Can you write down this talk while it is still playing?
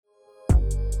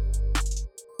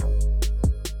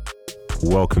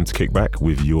Welcome to Kickback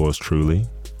with yours truly.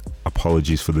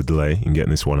 Apologies for the delay in getting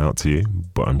this one out to you,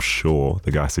 but I'm sure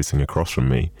the guy sitting across from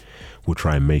me will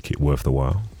try and make it worth the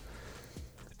while.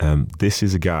 This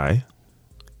is a guy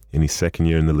in his second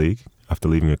year in the league after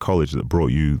leaving a college that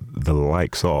brought you the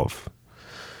likes of,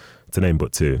 to name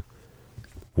but two,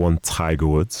 one Tiger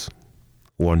Woods,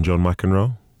 one John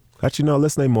McEnroe. Actually, no,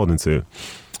 let's name more than two.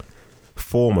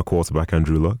 Former quarterback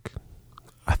Andrew Luck.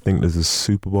 I think there's a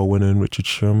Super Bowl winner in Richard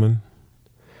Sherman.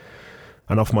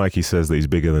 And off mic, he says that he's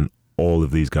bigger than all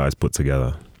of these guys put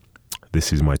together.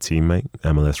 This is my teammate,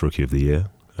 MLS Rookie of the Year,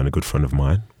 and a good friend of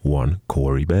mine, one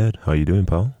Corey Baird. How you doing,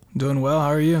 pal? Doing well. How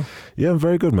are you? Yeah, I'm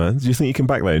very good, man. Do you think you can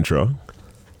back that intro?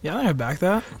 Yeah, I can back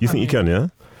that. You think you can, yeah?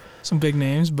 Some big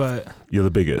names, but... You're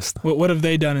the biggest. What have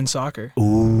they done in soccer?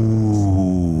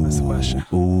 Ooh. That's the question.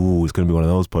 Ooh, it's going to be one of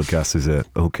those podcasts, is it?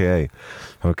 Okay,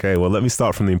 well, let me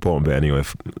start from the important bit anyway.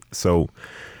 So,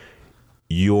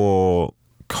 your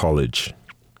college,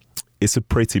 it's a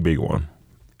pretty big one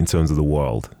in terms of the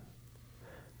world.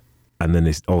 And then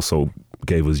it also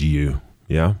gave us you,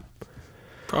 yeah?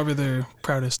 Probably their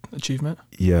proudest achievement.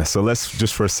 Yeah, so let's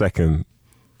just for a second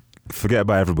forget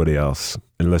about everybody else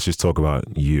and let's just talk about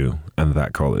you and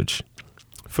that college.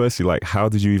 Firstly, like, how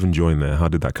did you even join there? How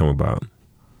did that come about?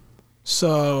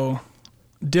 So,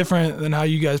 different than how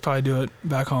you guys probably do it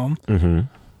back home. Mm-hmm.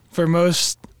 For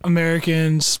most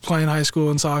Americans playing high school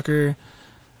and soccer,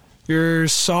 your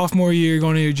sophomore year,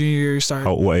 going to your junior year, you start...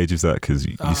 What age is that? Because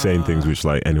you're saying things which,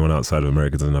 like, anyone outside of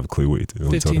America doesn't have a clue what you're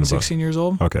 15, talking about. 16 years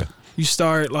old. Okay. You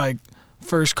start, like,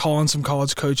 first calling some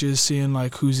college coaches, seeing,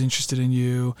 like, who's interested in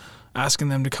you, asking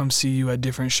them to come see you at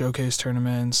different showcase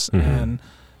tournaments, and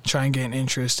try and get an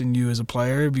interest in you as a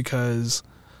player because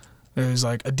there's,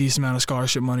 like, a decent amount of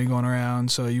scholarship money going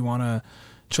around, so you want to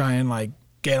try and, like,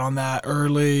 get on that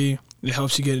early. It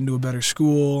helps you get into a better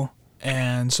school.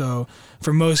 And so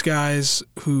for most guys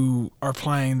who are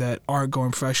playing that aren't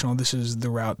going professional, this is the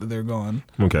route that they're going.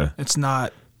 Okay. It's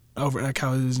not over like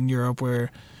how it is in Europe where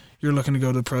you're looking to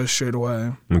go to the pros straight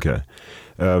away. Okay.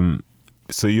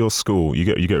 So your school, you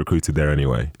get recruited there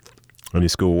anyway. On your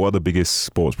school, what are the biggest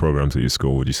sports programs at your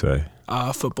school, would you say?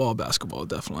 Football, basketball,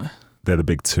 definitely. They're the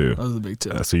big two. Those are the big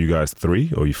two. So you guys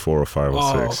 3 or you 4 or 5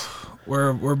 or 6?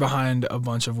 We're behind a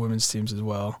bunch of women's teams as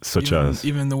well.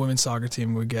 Even the women's soccer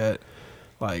team would get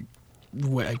like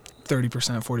 30%,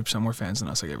 40% more fans than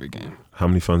us like every game. How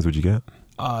many fans would you get?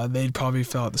 They'd probably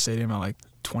fill out the stadium at like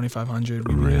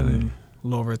 2,500. Really? A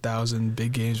little over 1,000.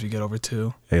 Big games we get over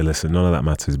 2. Hey, listen, none of that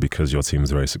matters because your team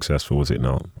is very successful, was it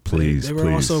not? Please, They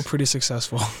were also pretty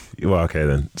successful. Well, okay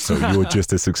then. So you were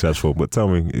just as successful. But tell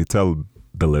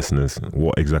the listeners,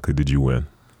 what exactly did you win?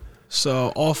 So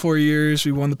all 4 years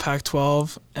we won the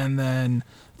Pac-12, and then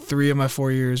 3 of my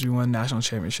 4 years we won national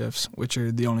championships, which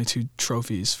are the only 2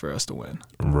 trophies for us to win.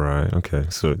 Right. Okay.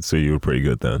 So you were pretty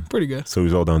good then. Pretty good. So it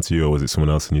was all down to you, or was it someone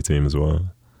else in your team as well?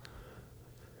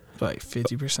 Like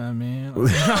 50% me.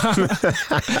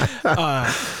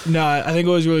 No, I think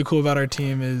what was really cool about our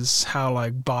team is how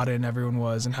like bought in everyone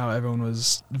was, and how everyone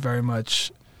was very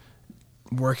much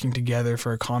working together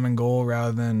for a common goal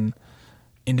rather than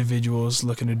individuals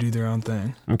looking to do their own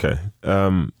thing. Okay.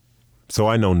 So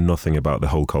I know nothing about the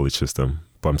whole college system,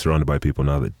 but I'm surrounded by people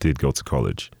now that did go to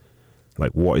college.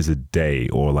 Like, what is a day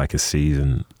or like a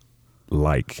season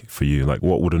like for you? Like,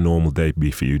 what would a normal day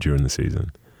be for you during the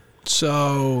season?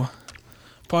 So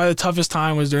probably the toughest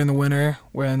time was during the winter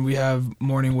when we have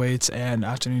morning weights and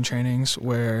afternoon trainings,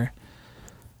 where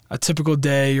a typical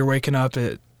day you're waking up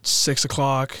at 6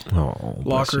 o'clock,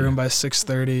 locker room by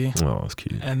 6:30. Oh, that's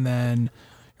cute. And then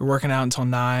you're working out until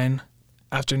 9.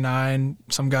 After 9,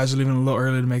 some guys are leaving a little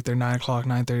early to make their 9 o'clock,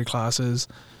 9:30 classes.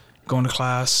 Going to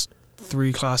class,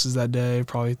 3 classes that day,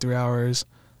 probably 3 hours.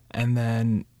 And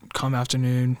then come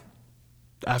afternoon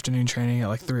training at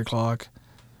like 3 o'clock.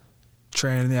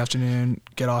 Train in the afternoon,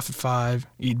 get off at 5,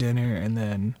 eat dinner, and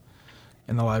then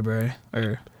in the library,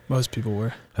 or most people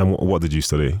were. And what did you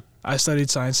study? I studied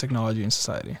science, technology, and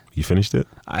society. You finished it?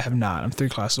 I have not. I'm 3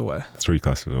 classes away. 3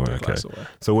 classes away, okay. Classes away.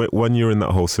 So when you're in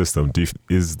that whole system,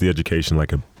 is the education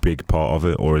like a big part of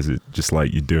it, or is it just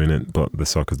like you're doing it, but the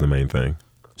soccer's the main thing?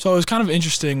 So it was kind of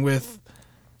interesting with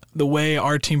the way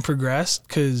our team progressed,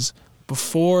 because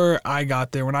before I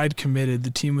got there, when I'd committed,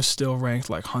 the team was still ranked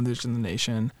like hundreds in the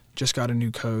nation, just got a new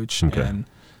coach, and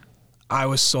I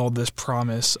was sold this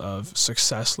promise of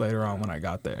success later on when I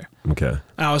got there. Okay.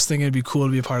 And I was thinking it'd be cool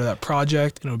to be a part of that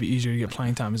project, and it would be easier to get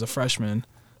playing time as a freshman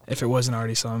if it wasn't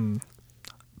already some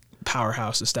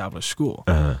powerhouse established school.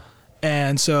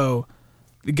 And so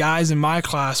the guys in my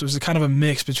class was kind of a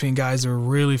mix between guys that were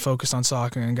really focused on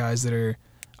soccer and guys that are,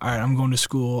 all right, I'm going to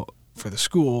school for the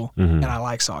school, Mhm. and I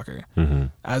like soccer. Mm-hmm.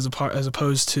 As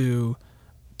opposed to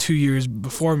 2 years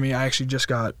before me, I actually just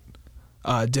got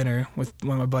dinner with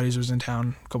one of my buddies who was in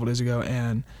town a couple days ago,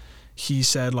 and he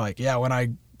said like, yeah, when I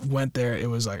went there, it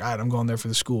was like, all right, I'm going there for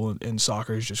the school, and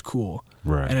soccer is just cool.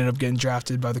 Right. I ended up getting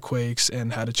drafted by the Quakes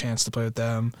and had a chance to play with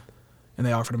them, and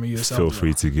they offered him a USL. Feel deal.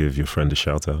 free to give your friend a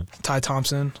shout out. Ty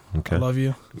Thompson, Okay. I love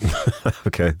you.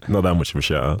 Okay. Not that much of a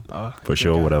shout out. For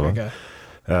sure, okay, whatever.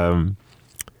 Okay.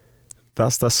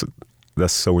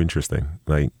 That's so interesting.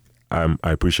 Like, I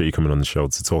appreciate you coming on the show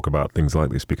to talk about things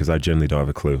like this, because I generally don't have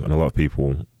a clue, and a lot of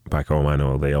people back home I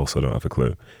know, they also don't have a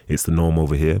clue. It's the norm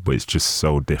over here, but it's just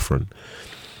so different.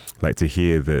 Like, to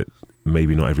hear that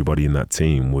maybe not everybody in that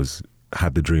team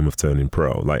had the dream of turning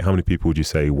pro. Like, how many people would you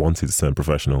say wanted to turn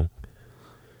professional?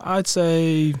 I'd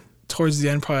say towards the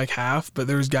end, probably like half, but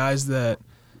there was guys that,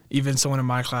 even someone in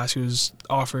my class who was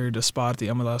offered a spot at the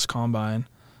MLS Combine,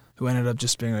 who ended up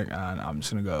just being like, I'm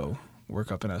just going to go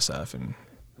work up in SF and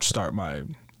start my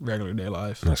regular day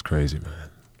life. That's crazy,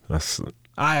 man.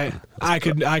 I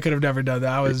could have never done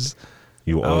that. I was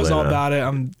all about it.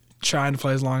 I'm trying to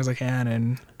play as long as I can,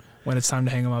 and when it's time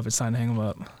to hang them up, it's time to hang them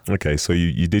up. Okay, so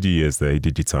you did your years there, you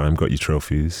did your time, got your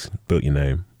trophies, built your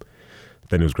name.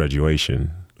 Then it was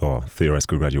graduation, or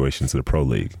theoretical graduation to the Pro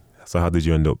League. So how did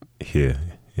you end up here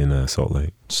in Salt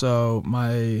Lake? So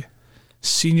my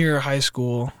senior year of high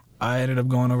school, I ended up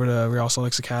going over to Real Salt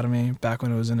Lake's Academy back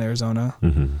when it was in Arizona.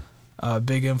 Mm-hmm.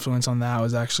 Big influence on that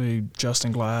was actually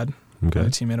Justin Glad, a Okay.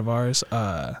 teammate of ours.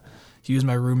 He was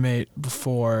my roommate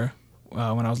before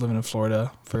when I was living in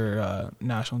Florida for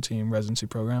national team residency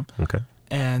program. Okay.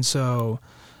 And so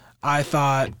I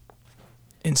thought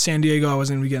in San Diego I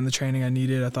wasn't going to be getting the training I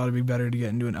needed. I thought it'd be better to get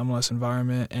into an MLS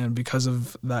environment. And because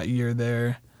of that year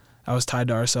there, I was tied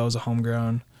to RSL as a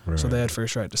homegrown. Right. So they had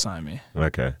first right to sign me.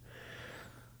 Okay.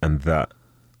 And that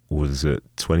was at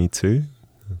 22,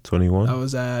 21? I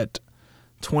was at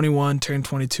 21, turned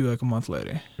 22 like a month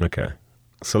later. Okay.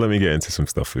 So let me get into some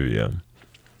stuff for you.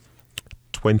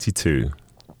 22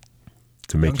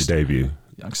 to make Youngster. your debut.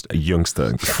 Youngster. A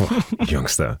youngster.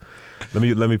 Youngster.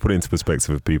 Let me put it into perspective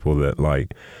of people that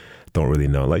like don't really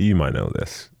know. Like, you might know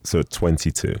this. So at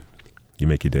 22, you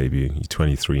make your debut. You're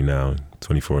 23 now,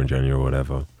 24 in January or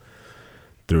whatever.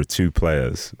 There are two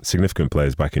players, significant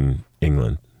players back in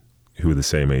England, who are the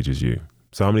same age as you.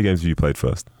 So how many games have you played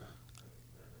first?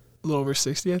 A little over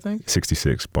 60, I think.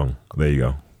 66. Bong. There you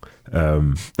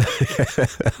go.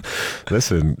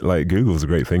 Listen, like, Google's a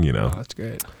great thing, you know. Oh, that's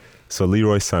great. So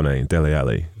Leroy Sané and Dele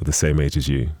Alli are the same age as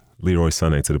you. Leroy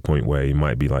Sané to the point where he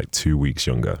might be like 2 weeks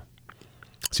younger.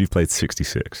 So you've played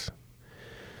 66.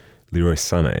 Leroy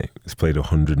Sané has played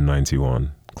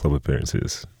 191 club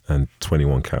appearances and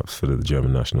 21 caps for the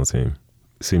German national team.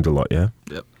 Seems a lot, yeah?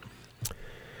 Yep.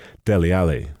 Dele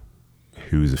Alli,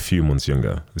 who's a few months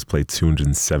younger, has played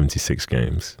 276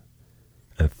 games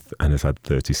and has had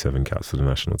 37 caps for the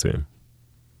national team.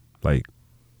 Like,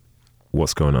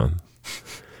 what's going on?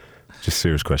 Just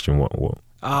serious question. What?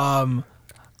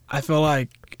 I feel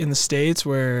like in the States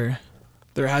where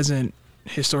there hasn't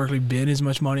historically been as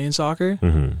much money in soccer,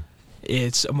 Mm-hmm.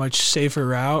 it's a much safer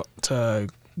route to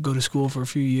go to school for a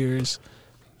few years,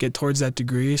 get towards that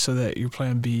degree so that your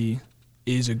plan B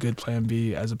is a good plan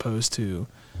B, as opposed to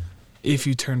if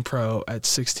you turn pro at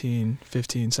 16,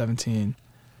 15, 17,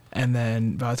 and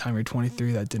then by the time you're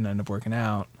 23 that didn't end up working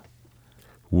out.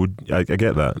 I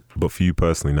get that, but for you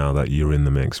personally, now that you're in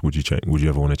the mix, would you change? Would you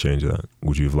ever want to change that?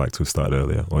 Would you have liked to have started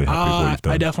earlier, or are you happy with what you've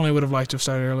done? I definitely would have liked to have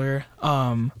started earlier.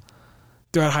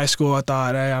 Throughout high school, I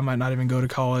thought, hey, I might not even go to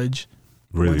college.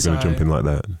 Really once going to jump in like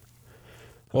that?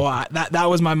 Well, that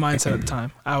was my mindset at the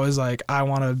time. I was like, I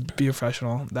want to be a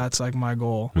professional. That's like my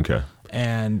goal. Okay.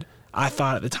 And I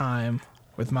thought at the time,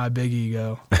 with my big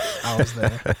ego, I was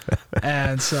there.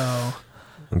 And so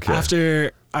Okay.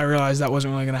 after I realized that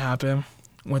wasn't really going to happen,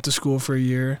 went to school for a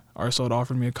year. RSL had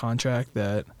offered me a contract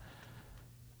that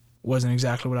wasn't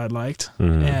exactly what I'd liked.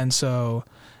 Mhm. And so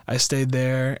I stayed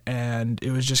there, and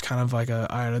it was just kind of like all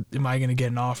right, am I going to get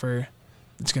an offer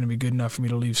that's going to be good enough for me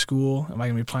to leave school? Am I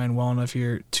going to be playing well enough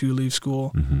here to leave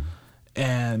school? Mm-hmm.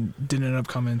 And didn't end up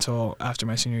coming until after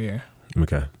my senior year.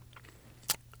 Okay.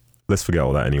 Let's forget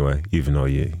all that anyway. Even though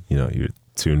you're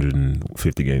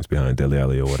 250 games behind Dele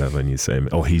Alli or whatever, and you're saying,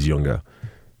 oh, he's younger.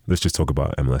 Let's just talk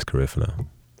about MLS career for now.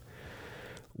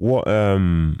 What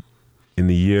in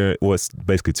the year? Well, it's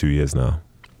basically 2 years now.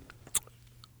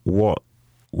 What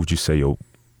would you say your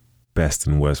best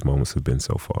and worst moments have been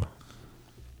so far?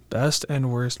 Best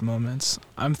and worst moments.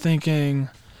 I think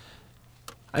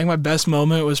my best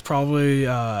moment was probably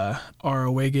our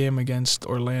away game against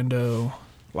Orlando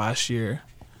last year,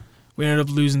 we ended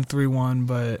up losing 3-1,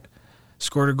 but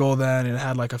scored a goal then and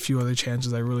had like a few other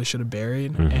chances I really should have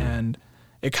buried. Mm-hmm. And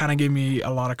it kind of gave me a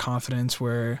lot of confidence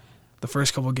where the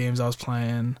first couple of games I was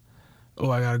playing,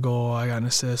 I got a goal, I got an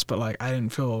assist, but like I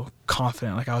didn't feel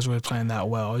confident like I was really playing that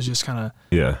well. I was just kind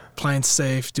of playing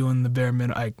safe, doing the bare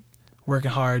minimum, like working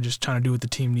hard, just trying to do what the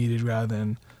team needed rather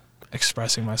than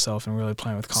expressing myself and really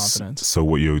playing with confidence. So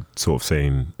what you're sort of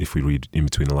saying, if we read in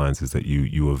between the lines, is that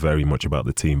you were very much about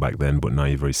the team back then, but now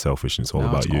you're very selfish and it's all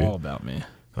about you. It's all about me.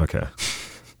 Okay.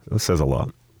 That says a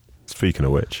lot. Speaking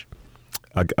of which,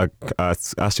 I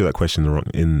asked you that question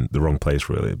in the wrong place,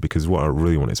 really, because what I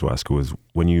really wanted to ask was,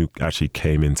 when you actually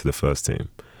came into the first team,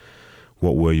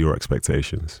 what were your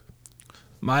expectations?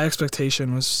 My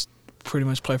expectation was pretty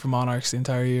much play for Monarchs the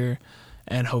entire year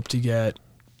and hope to get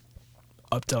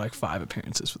up to like 5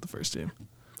 appearances for the first team.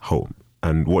 Hope.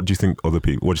 And what do you think what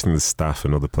do you think the staff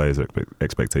and other players'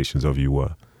 expectations of you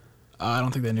were? I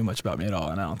don't think they knew much about me at all,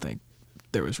 and I don't think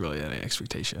there was really any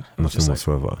expectation. Nothing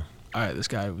whatsoever. Like, all right, this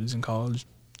guy was in college,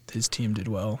 his team did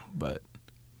well, but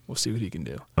we'll see what he can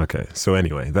do. Okay, so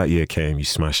anyway, that year came, you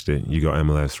smashed it, you got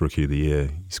MLS Rookie of the Year,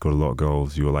 you scored a lot of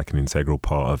goals, you were like an integral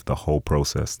part of the whole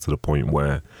process, to the point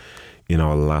where in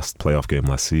our last playoff game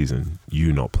last season,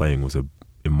 you not playing was,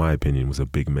 in my opinion, was a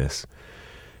big miss,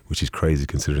 which is crazy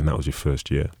considering that was your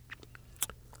first year.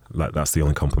 Like, that's the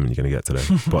only compliment you're going to get today.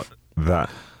 But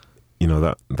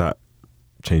that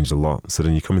changed a lot. So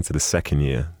then you come into the second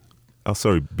year. Oh,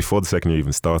 sorry, before the second year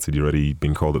even started, you already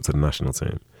been called up to the national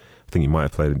team. I think you might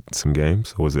have played some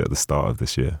games, or was it at the start of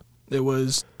this year? It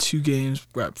was 2 games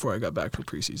right before I got back for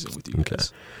preseason with you guys. Okay.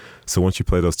 So once you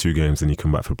play those 2 games and you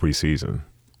come back for preseason,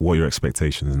 what are your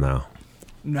expectations now?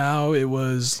 Now it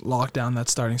was lock down that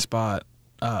starting spot,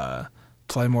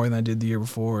 play more than I did the year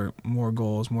before, more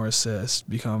goals, more assists,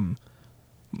 become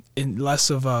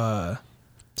less of a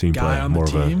team guy player, on the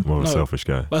team. More of a selfish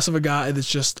guy. Less of a guy that's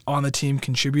just on the team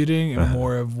contributing, and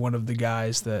more of one of the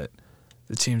guys that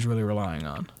the team's really relying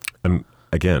on. And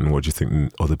again, what do you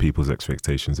think other people's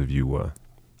expectations of you were?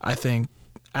 I think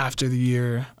after the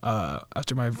year,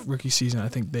 after my rookie season, I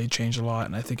think they changed a lot,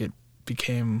 and I think it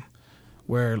became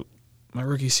where my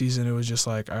rookie season, it was just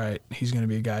like, all right, he's going to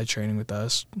be a guy training with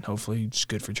us. Hopefully he's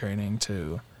good for training,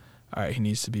 to, all right, he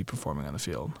needs to be performing on the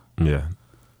field. Yeah,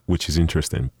 which is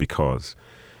interesting because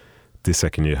this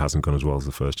second year hasn't gone as well as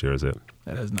the first year, has it?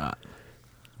 It has not.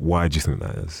 Why do you think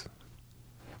that is?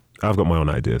 I've got my own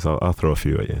ideas. I'll throw a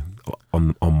few at you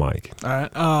on mic. All right.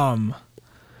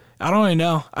 I don't really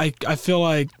know. I feel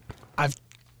like I've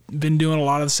been doing a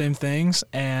lot of the same things,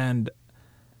 and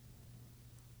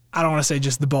I don't want to say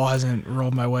just the ball hasn't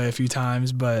rolled my way a few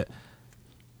times, but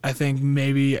I think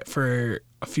maybe for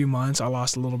a few months I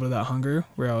lost a little bit of that hunger,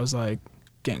 where I was like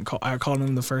getting called. I called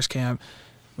in the first camp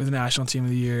with the national team of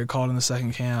the year, called in the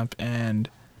second camp, and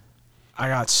I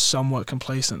got somewhat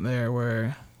complacent there,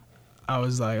 where I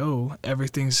was like, oh,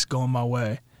 everything's going my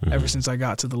way. Mm-hmm. Ever since I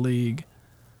got to the league,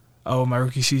 oh, my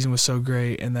rookie season was so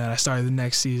great, and then I started the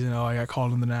next season, oh, I got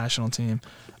called in the national team.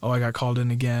 Oh, I got called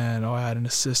in again. Oh, I had an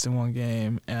assist in one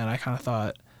game. And I kind of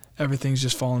thought everything's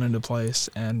just fallen into place,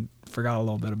 and forgot a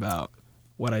little bit about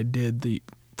what I did the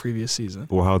previous season.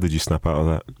 Well, how did you snap out of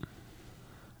that?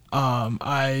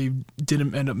 I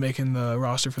didn't end up making the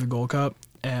roster for the Gold Cup,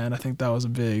 and I think that was a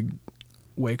big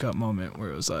wake-up moment where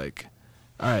it was like,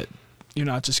 all right, you're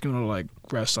not just going to like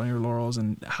rest on your laurels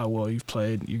and how well you've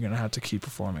played. You're going to have to keep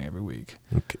performing every week.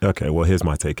 Okay, well, here's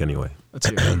my take anyway. Let's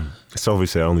hear it. So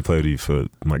obviously I only played with you for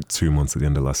like 2 months at the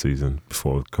end of last season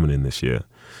before coming in this year.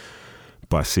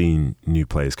 But I've seen new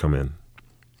players come in.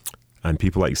 And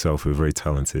people like yourself who are very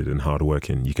talented and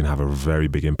hardworking, you can have a very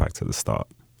big impact at the start.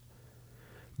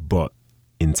 But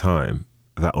in time,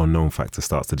 that unknown factor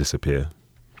starts to disappear.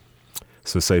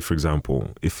 So say, for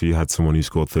example, if you had someone who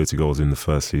scored 30 goals in the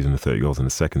first season and 30 goals in the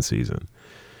second season,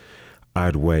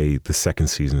 I'd weigh the second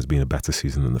season as being a better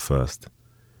season than the first,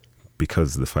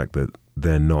 because of the fact that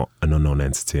they're not an unknown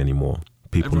entity anymore.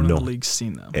 People Everyone know. in the league's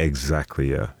seen them.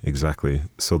 Exactly, yeah, exactly.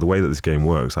 So the way that this game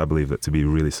works, I believe that to be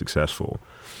really successful,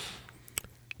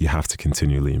 you have to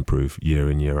continually improve year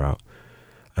in, year out.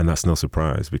 And that's no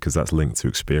surprise, because that's linked to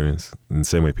experience. In the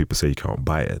same way people say you can't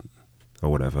buy it, or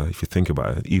whatever, if you think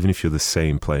about it, even if you're the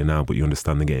same player now but you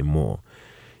understand the game more,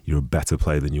 you're a better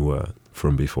player than you were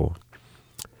from before.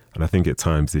 And I think at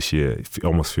times this year it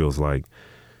almost feels like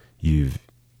you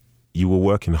were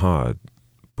working hard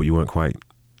but you weren't quite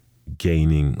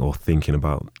gaining or thinking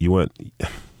about, you weren't,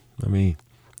 let me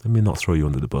not throw you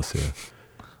under the bus here.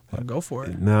 Well, go for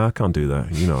it. No, I can't do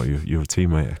that. You know, you're a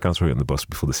teammate. I can't throw you on the bus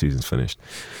before the season's finished.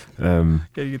 Gotta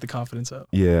get the confidence up.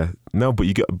 Yeah. No, but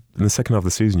you got in the second half of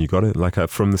the season, you got it. Like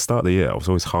from the start of the year, I was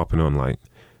always harping on like,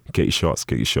 get your shots,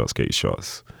 get your shots, get your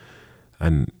shots.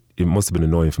 And it must have been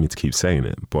annoying for me to keep saying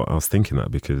it, but I was thinking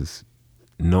that because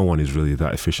no one is really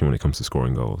that efficient when it comes to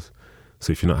scoring goals.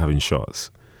 So if you're not having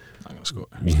shots, Not gonna score.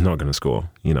 you're not going to score.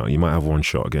 You know, you might have one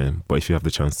shot a game, but if you have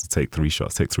the chance to take 3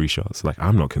 shots, take 3 shots. Like,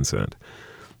 I'm not concerned.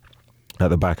 At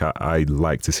the back, I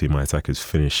like to see my attackers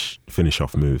finish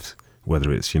off moves,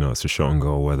 whether it's, you know, it's a shot on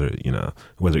goal, whether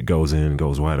it goes in,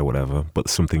 goes wide or whatever, but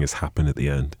something has happened at the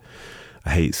end.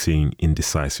 I hate seeing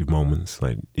indecisive moments.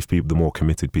 Like, the more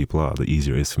committed people are, the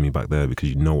easier it is for me back there because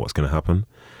you know what's going to happen.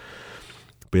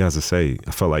 But yeah, as I say,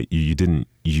 I felt like you didn't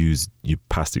use your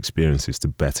past experiences to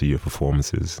better your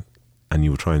performances, and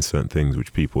you were trying certain things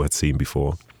which people had seen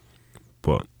before.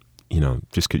 But, you know,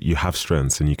 just you have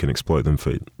strengths and you can exploit them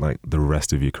for like the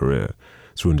rest of your career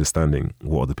through understanding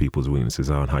what other people's weaknesses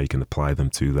are and how you can apply them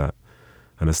to that.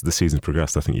 And as the season's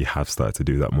progressed, I think you have started to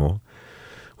do that more,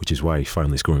 which is why you're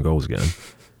finally scoring goals again.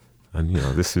 And, you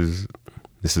know, this is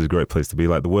a great place to be.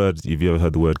 Like have you ever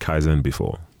heard the word Kaizen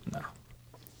before? No.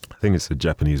 I think it's a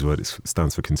Japanese word. It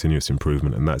stands for continuous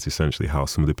improvement, and that's essentially how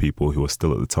some of the people who are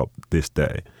still at the top this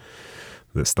day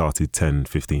that started 10,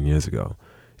 15 years ago,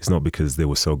 it's not because they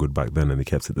were so good back then and they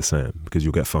kept it the same, because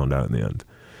you'll get found out in the end.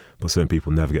 But certain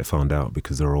people never get found out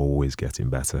because they're always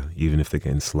getting better. Even if they're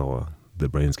getting slower, their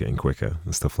brain's getting quicker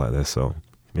and stuff like this. So,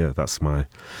 yeah, that's my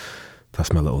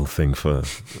little thing for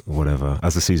whatever.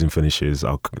 As the season finishes,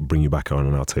 I'll bring you back on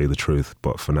and I'll tell you the truth.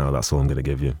 But for now, that's all I'm going to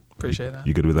give you. Appreciate that.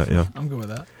 You good with that? Yeah? I'm good with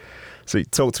that. So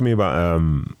talk to me about,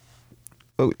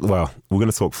 we're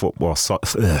going to talk football.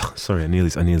 Sorry, I nearly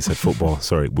said football.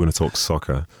 Sorry, we're going to talk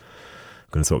soccer.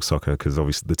 I'm going to talk soccer because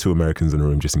obviously the 2 Americans in the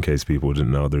room, just in case people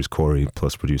didn't know, there's Corey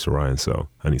plus producer Ryan, so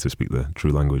I need to speak the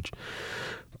true language.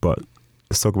 But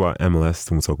let's talk about MLS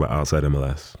and we'll talk about outside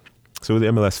MLS. So with the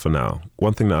MLS for now,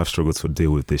 one thing that I've struggled to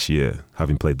deal with this year,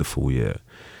 having played the full year,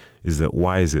 is that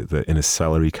why is it that in a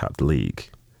salary-capped league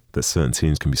that certain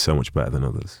teams can be so much better than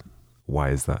others? Why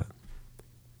is that,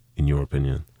 in your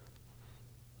opinion?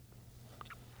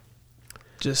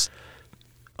 Just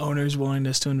owners'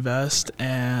 willingness to invest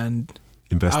and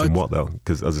Invest in what though?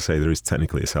 Because as I say, there is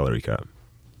technically a salary cap.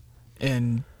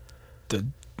 in the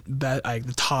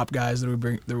top guys that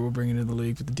we're bringing into the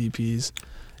league with the DPs,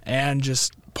 and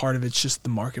just part of it's just the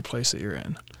marketplace that you're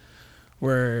in,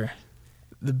 where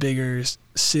the bigger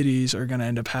cities are going to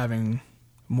end up having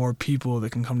more people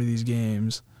that can come to these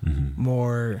games,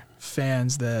 more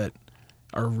fans that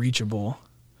are reachable,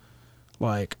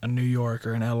 like a New York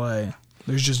or an LA.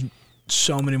 There's just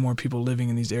so many more people living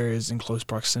in these areas in close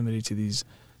proximity to these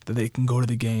that they can go to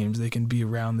the games, they can be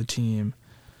around the team.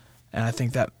 And I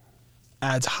think that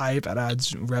adds hype, it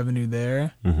adds revenue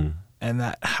there, and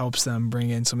that helps them bring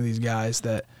in some of these guys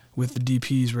that with the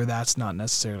DPs where that's not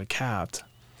necessarily capped.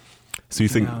 So you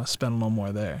think spend a little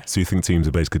more there? So you think teams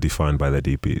are basically defined by their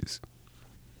DPs?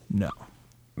 No.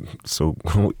 So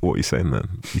what are you saying then?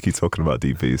 You keep talking about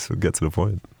DPs, so get to the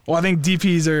point. Well, I think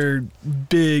DPs are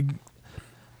big.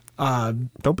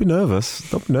 Don't be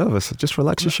nervous. Just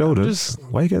relax your shoulders.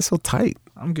 Why you get so tight?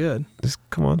 I'm good. Just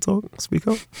come on, speak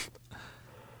up.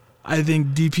 I think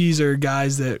DPs are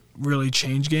guys that really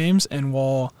change games, and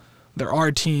while there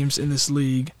are teams in this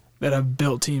league that have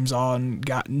built teams on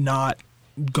not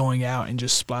going out and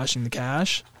just splashing the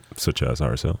cash, such as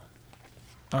RSL,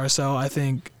 I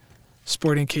think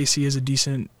Sporting KC is a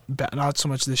decent, not so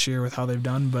much this year with how they've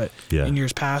done, but in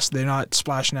years past, they're not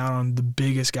splashing out on the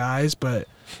biggest guys, but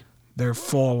they're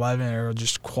full 11 are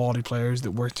just quality players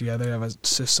that work together, have a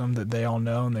system that they all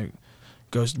know, and they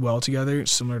goes well together,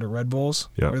 similar to Red Bulls,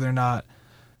 where they're not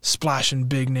splashing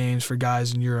big names for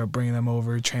guys in Europe, bringing them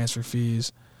over, transfer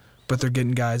fees, but they're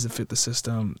getting guys that fit the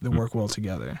system that work well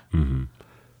together.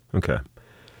 Okay.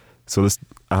 So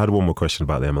I had one more question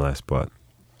about the MLS, but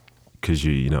because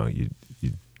you're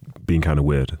being kind of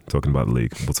weird talking about the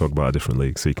league, we'll talk about a different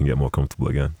league so you can get more comfortable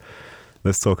again.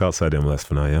 Let's talk outside the MLS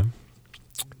for now, yeah?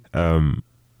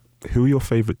 Who are your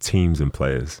favorite teams and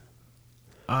players?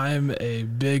 I'm a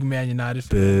big Man United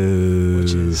fan, Boo.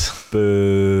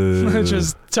 which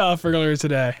was tough earlier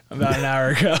today, about an hour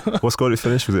ago. What score did it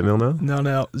finish? Was it 0-0?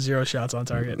 0-0, 0 shots on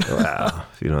target. Wow.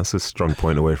 That's a strong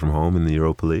point away from home in the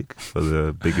Europa League for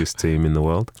the biggest team in the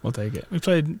world. We'll take it. We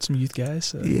played some youth guys.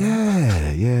 So.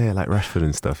 Yeah, like Rashford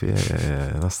and stuff. Yeah.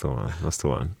 That's the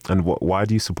one. And why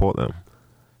do you support them?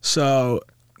 So,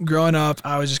 growing up,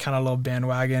 I was just kind of a little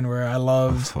bandwagon where I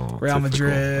loved Real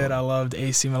Madrid, I loved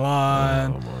AC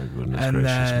Milan. Oh my goodness and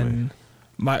gracious then me.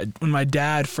 when my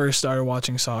dad first started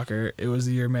watching soccer, it was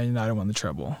the year Man United won the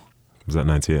treble. Was that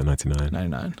 98 or 99?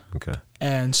 99. Okay.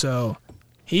 And so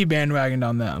he bandwagoned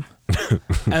on them. And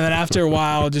then after a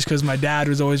while, just because my dad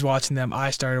was always watching them,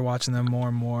 I started watching them more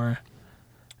and more.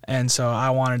 And so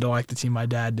I wanted to like the team my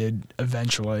dad did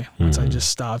eventually, once I just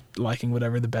stopped liking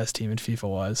whatever the best team in FIFA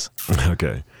was.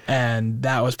 Okay. And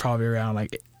that was probably around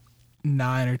like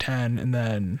 9 or 10. And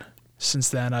then since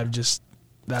then,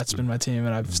 that's been my team,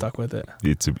 and I've stuck with it.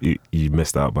 You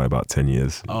missed out by about 10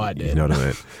 years. Oh, I did. You know what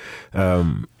I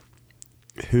mean?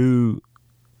 Who,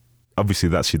 obviously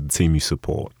that's your team you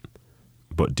support,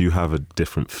 but do you have a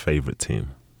different favorite team?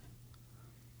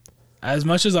 As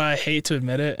much as I hate to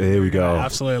admit it, Here we go. I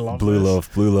absolutely love Blue this. love,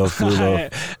 blue love, blue love.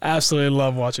 I absolutely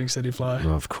love watching City play.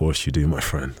 Of course you do, my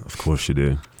friend. Of course you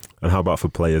do. And how about for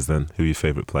players then? Who are your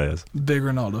favorite players? Big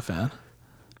Ronaldo fan.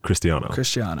 Cristiano.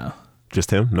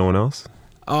 Just him? No one else?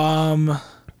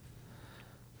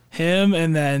 Him,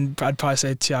 and then I'd probably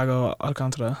say Thiago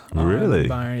Alcantara. Really?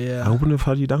 Bayern, yeah. I wouldn't have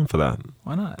had you down for that.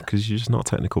 Why not? Because you're just not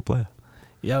a technical player.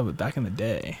 Yeah, but back in the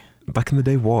day. Back in the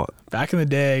day, what? Back in the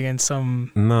day against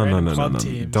some No. club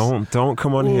teams. Don't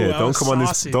come on here. I Don't was come on this.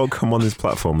 saucy. Don't come on this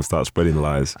platform and start spreading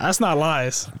lies. That's not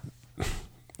lies.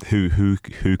 Who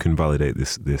can validate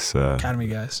this? Academy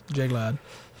guys. Jake Ladd.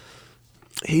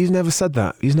 He's never said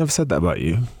that. He's never said that about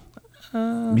you.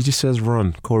 He just says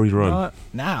run, Corey, run.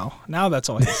 Now that's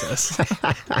all he says.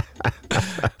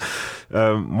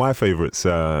 My favourites.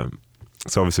 So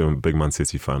obviously I'm a big Man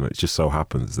City fan. It just so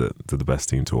happens that they're the best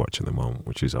team to watch at the moment,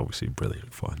 which is obviously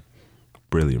brilliant fun.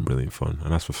 Brilliant fun.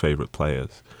 And as for favourite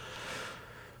players,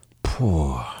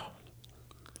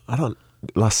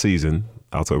 last season,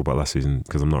 I'll talk about last season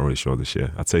because I'm not really sure this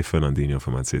year. I'd say Fernandinho for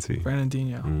Man City.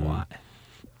 Fernandinho. Why?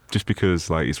 Just because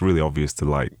like it's really obvious to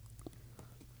like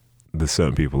there's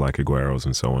certain people like Aguero's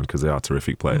and so on because they are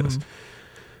terrific players.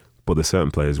 But there's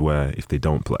certain players where if they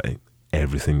don't play,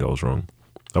 everything goes wrong.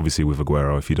 Obviously with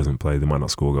Aguero, if he doesn't play, they might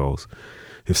not score goals.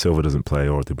 If Silva doesn't play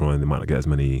or De Bruyne, they might not get as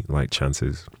many like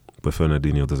chances. But if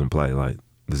Fernandinho doesn't play, like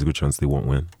there's a good chance they won't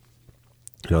win.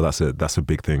 You know, that's a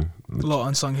big thing. A little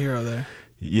unsung hero there.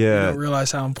 Yeah. You don't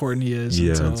realize how important he is.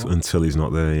 Yeah, until he's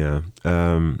not there, yeah.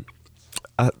 Tell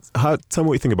me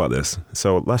what you think about this.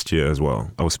 So last year as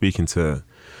well, I was speaking to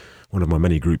one of my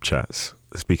many group chats,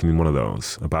 speaking in one of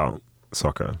those about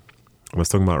soccer. I was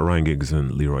talking about Ryan Giggs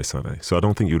and Leroy Sané. So I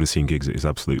don't think you would have seen Giggs at his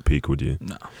absolute peak, would you?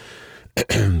 No.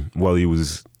 Well, he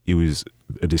was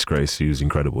a disgrace. He was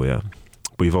incredible, yeah.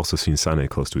 But you've also seen Sané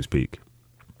close to his peak.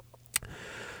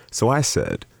 So I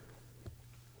said,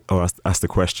 or asked the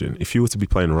question, if you were to be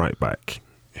playing right back,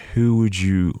 who would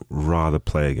you rather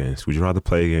play against? Would you rather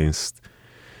play against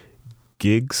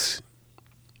Giggs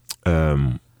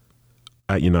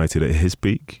at United at his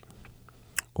peak,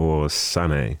 or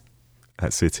Sané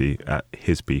at City at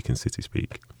his peak and City's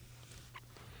peak?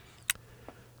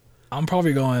 I'm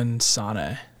probably going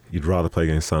Sané. You'd rather play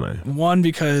against Sané? One,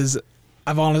 because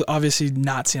I've obviously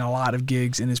not seen a lot of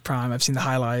Giggs in his prime. I've seen the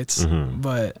highlights,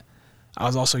 but I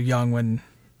was also young when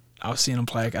I was seeing him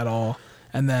play at all.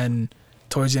 And then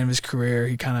towards the end of his career,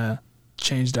 he kind of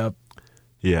changed up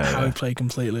how he played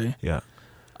completely. Yeah.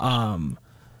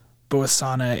 But with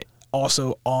Sané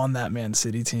also on that Man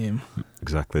City team,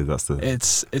 exactly. That's the.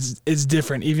 It's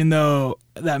different. Even though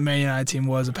that Man United team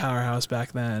was a powerhouse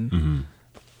back then,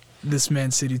 this Man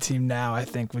City team now I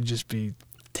think would just be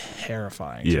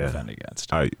terrifying to defend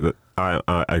against. I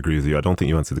agree with you. I don't think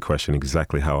you answered the question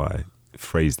exactly how I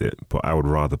phrased it, but I would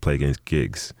rather play against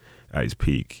Giggs at his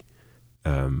peak.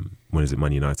 When is it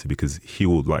Man United? Because he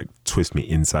will like twist me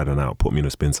inside and out, put me in a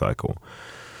spin cycle.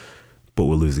 But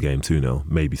we'll lose the game 2-0,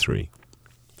 maybe 3.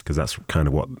 Because that's kind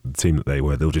of what the team that they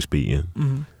were. They'll just beat you.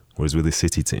 Whereas with the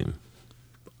City team,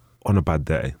 on a bad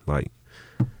day, like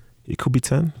it could be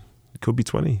 10, it could be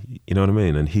 20. You know what I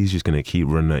mean? And he's just going to keep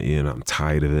running at you, and I'm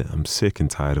tired of it. I'm sick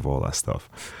and tired of all that stuff.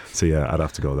 So yeah, I'd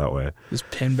have to go that way. Just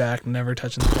pin back, never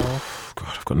touching the ball.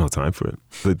 God, I've got no time for it.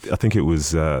 But I think it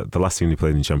was the last team they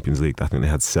played in Champions League. I think they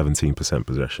had 17%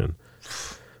 possession.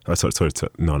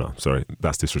 Sorry.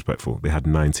 That's disrespectful. They had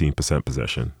 19%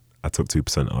 possession. I took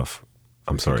 2% off.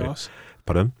 I'm sorry. Kickoffs?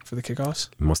 Pardon? For the kickoffs?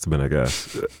 It must have been, I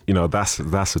guess. You know, that's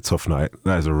a tough night.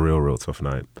 That is a real tough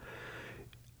night.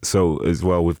 So as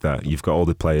well with that, you've got all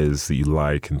the players that you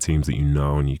like and teams that you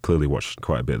know, and you clearly watched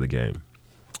quite a bit of the game.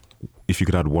 If you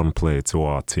could add one player to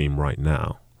our team right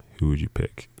now, who would you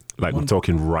pick? Like we're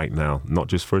talking right now, not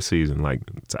just for a season, like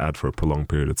to add for a prolonged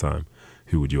period of time.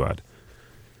 Who would you add?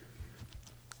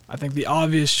 I think the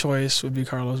obvious choice would be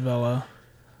Carlos Vela.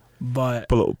 But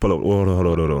hold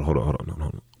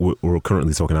on. We're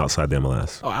currently talking outside the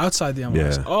MLS. outside the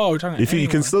MLS. Yeah. Oh, we're talking. If you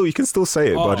can still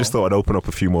say it, but I just thought I'd open up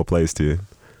a few more plays to you.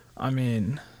 I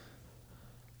mean,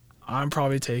 I'm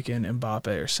probably taking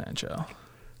Mbappe or Sancho.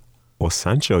 Or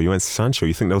Sancho. You went Sancho.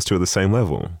 You think those two are the same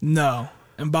level? No,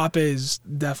 Mbappe is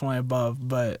definitely above,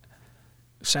 but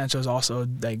Sancho's also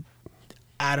like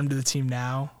add him to the team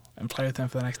now and play with him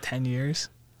for the next 10 years.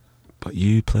 But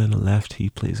you play on the left. He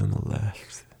plays on the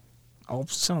left. I'll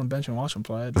sit on the bench and watch him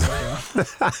play. Do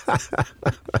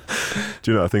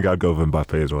you know? I think I'd go with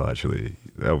Mbappe as well. Actually,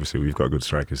 obviously we've got good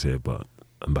strikers here, but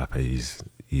Mbappe,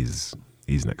 he's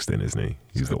next in, isn't he?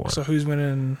 He's the one. So who's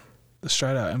winning the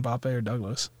straight out, Mbappe or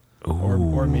Douglas?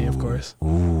 Or me, of course.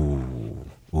 Ooh.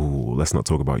 Let's not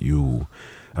talk about you.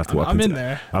 After what I'm happened in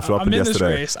there. After what I'm happened in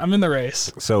yesterday. this race. I'm in the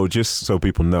race. So just so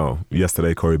people know,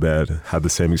 yesterday Corey Baird had the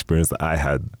same experience that I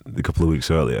had a couple of weeks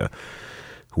earlier,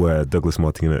 where Douglas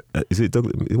Martinez, is it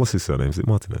Douglas? What's his surname? Is it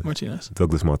Martinez? Martinez.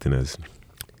 Douglas Martinez.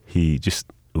 We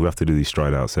have to do these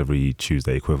stride outs every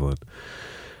Tuesday equivalent.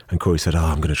 And Corey said,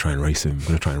 I'm going to try and race him.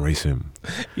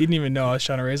 He didn't even know I was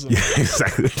trying to race him. Yeah,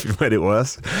 exactly. You made it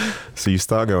worse. So you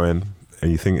start going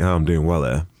and you think, I'm doing well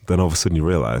there. Then all of a sudden you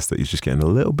realise that he's just getting a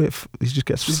little bit, he just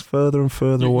gets further and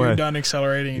further away. You're done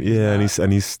accelerating. Yeah,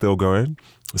 and he's still going.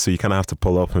 So you kind of have to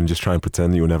pull up and just try and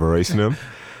pretend that you were never racing him.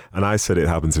 And I said it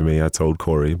happened to me. I told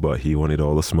Corey, but he wanted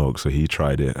all the smoke, so he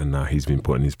tried it, and now he's been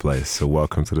put in his place. So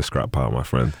welcome to the scrap pile, my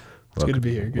friend. It's good to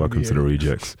be here. Welcome to the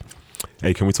rejects.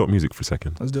 Hey, can we talk music for a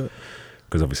second? Let's do it.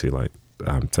 Because obviously, like,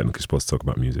 I'm technically supposed to talk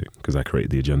about music because I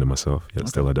created the agenda myself, yet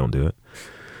still I don't do it.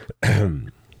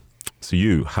 So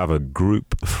you have a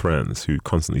group of friends who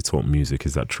constantly talk music.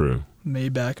 Is that true?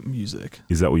 Maybach Music.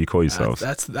 Is that what you call yourselves?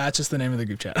 That's just the name of the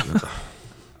group chat.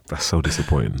 That's so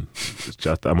disappointing.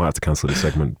 I might have to cancel this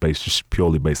segment just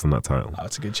purely based on that title. Oh,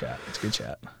 it's a good chat.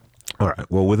 All right.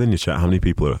 Well, within your chat, how many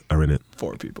people are in it?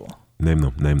 4 people. Name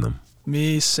them.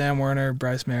 Me, Sam Werner,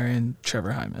 Bryce Marion,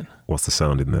 Trevor Hyman. What's the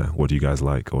sound in there? What do you guys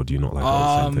like, or do you not like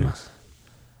all the same things?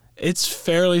 It's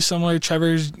fairly similar.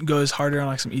 Trevor goes harder on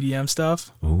like some EDM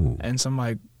stuff. Ooh. And some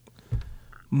like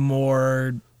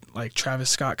more like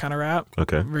Travis Scott kind of rap.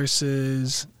 Okay.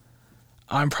 Versus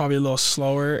I'm probably a little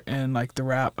slower in like the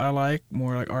rap I like,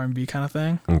 more like R&B kind of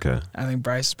thing. Okay. I think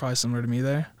Bryce is probably similar to me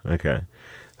there. Okay.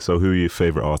 So who are your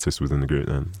favorite artists within the group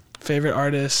then? Favorite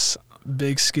artists,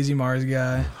 big Skizzy Mars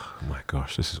guy. Oh my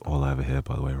gosh, this is all I ever hear,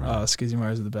 by the way, right? Oh, Skizzy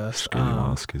Mars is the best.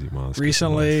 Skizzy Mars.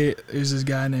 Recently, there's this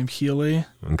guy named Healy.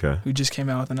 Okay. Who just came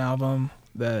out with an album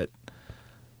that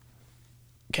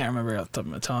can't remember off the top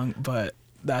of my tongue, but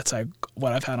that's like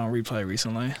what I've had on replay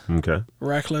recently. Okay.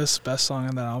 Reckless, best song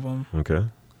on that album. Okay.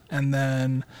 And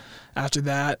then after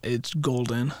that, it's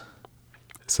Golden.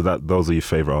 So those are your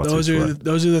favorite artists.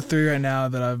 Those are the 3 right now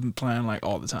that I've been playing like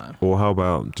all the time. Well, how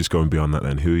about just going beyond that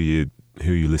then? Who are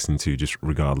you listening to just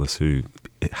regardless? Who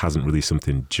it hasn't released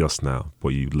something just now, but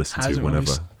you listen to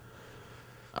whenever?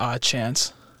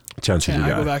 Chance. Chance is your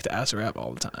guy. I go back to Acid Rap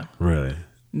all the time. Really?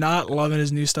 Not loving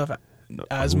his new stuff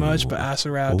as much, but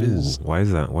Acid Rap is. Why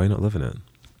is that? Why are you not loving it?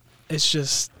 It's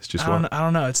just I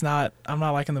don't know. It's not. I'm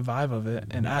not liking the vibe of it.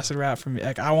 And Acid Rap for me,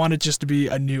 like I want it just to be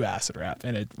a new Acid Rap,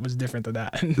 and it was different than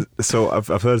that. So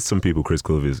I've heard some people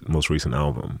critical of his most recent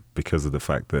album because of the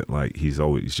fact that like he's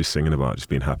just singing about just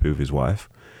being happy with his wife,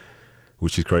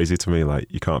 which is crazy to me.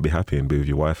 Like you can't be happy and be with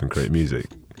your wife and create music.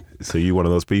 So you one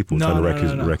of those people trying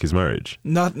to wreck his marriage?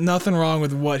 Nothing wrong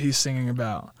with what he's singing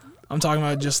about. I'm talking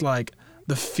about just like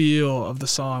the feel of the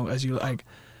song as you like.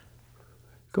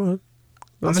 Go on.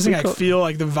 I'm just saying, I feel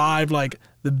like the vibe, like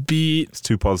the beat. It's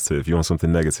too positive. You want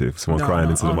something negative, someone crying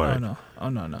into the mic.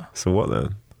 No. So what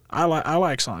then? I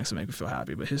like songs to make me feel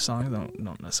happy, but his songs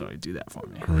don't necessarily do that for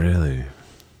me. Really?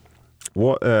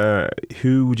 What?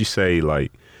 Who would you say,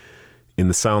 like, in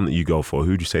the sound that you go for,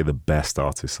 who would you say the best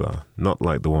artists are? Not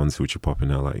like the ones which are popping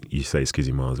now, like you say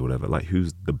Skizzy Mars or whatever. Like,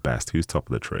 who's the best? Who's top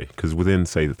of the tree? Because within,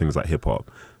 say, the things like hip hop,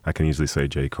 I can easily say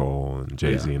J. Cole and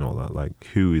Jay-Z and all that. Like,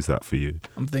 who is that for you?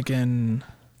 I'm thinking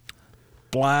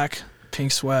Black,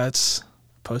 Pink Sweats,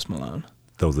 Post Malone.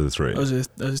 Those are the 3. Those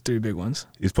are 3 big ones.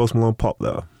 Is Post Malone pop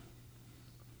though?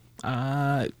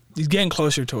 He's getting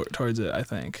closer towards it, I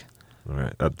think. All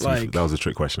right, that was a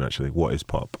trick question actually. What is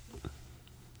pop?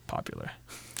 Popular.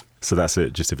 So that's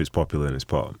it. Just if it's popular and it's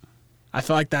pop. I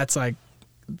feel like that's like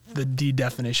the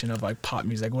definition of like pop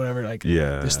music, whatever. Like,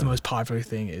 this is the most popular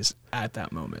thing is at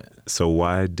that moment. So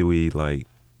why do we like?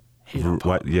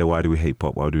 Why do we hate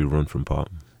pop? Why do we run from pop?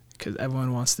 Because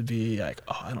everyone wants to be like,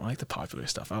 oh, I don't like the popular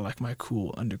stuff. I like my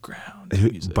cool underground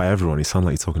music. By everyone, you sound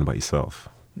like you're talking about yourself.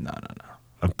 No.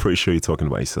 I'm pretty sure you're talking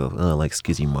about yourself. Oh, I like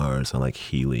Skizzy Mars. I like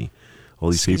Healy.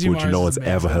 All these Skizzy people which Mars no is one's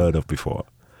ever amazing. heard of before.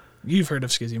 You've heard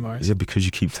of Skizzy Mars. Yeah, because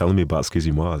you keep telling me about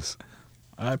Skizzy Mars.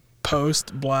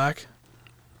 Post, Black.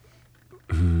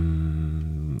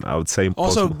 I would say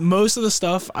Also, most of the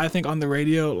stuff I think on the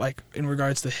radio, like in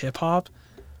regards to hip hop,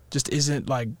 just isn't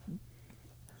like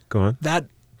Go on. that.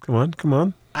 Come on. That's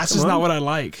Come just on. not what I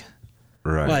like.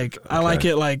 Right. Like I okay. like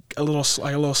it like a little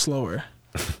slower,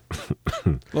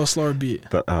 a little slower beat.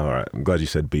 All right. I'm glad you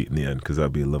said beat in the end because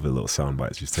that'd be a lovely little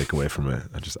soundbite to just take away from it.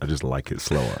 I just like it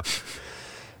slower.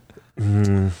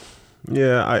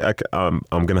 Yeah,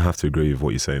 I'm gonna have to agree with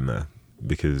what you're saying there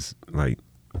because like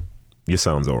your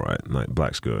sound's all right. Like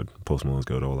Black's good, Post Malone's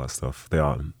good, all that stuff. They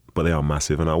are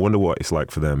massive, and I wonder what it's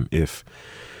like for them if,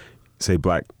 say,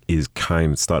 Black is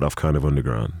start off kind of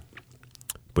underground,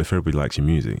 but if everybody likes your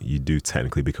music, you do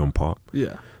technically become pop.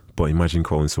 Yeah. But imagine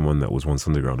calling someone that was once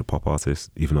underground a pop artist,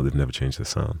 even though they've never changed their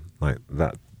sound. Like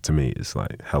that to me is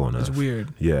like hell on earth. It's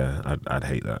weird. Yeah, I'd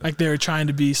hate that. Like they were trying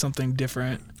to be something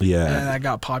different. Yeah. And that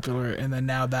got popular, and then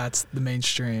now that's the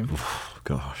mainstream.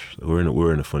 Gosh, we're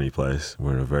in a funny place.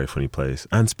 We're in a very funny place.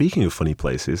 And speaking of funny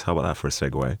places, how about that for a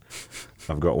segue?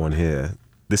 I've got one here.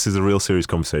 This is a real serious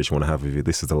conversation I want to have with you.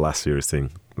 This is the last serious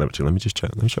thing. Let me just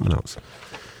check. Let me check my notes.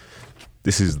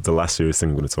 This is the last serious thing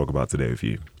I'm going to talk about today with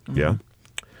you. Mm-hmm. Yeah?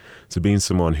 So being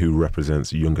someone who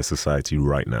represents younger society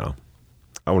right now,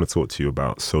 I want to talk to you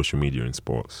about social media in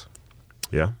sports.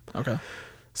 Yeah? Okay.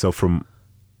 So from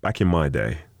back in my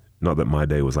day, not that my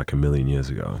day was like a million years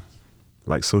ago,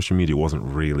 like social media wasn't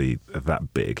really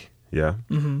that big. Yeah?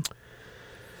 Mm-hmm.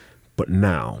 But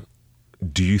now,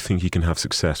 do you think you can have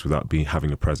success without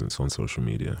having a presence on social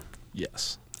media?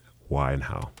 Yes. Why and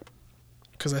how?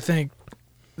 Because I think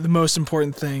the most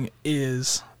important thing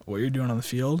is what you're doing on the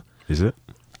field. Is it?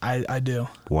 I do.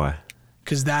 Why?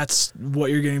 Because that's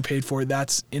what you're getting paid for.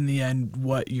 That's, in the end,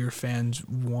 what your fans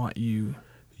want you.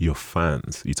 Your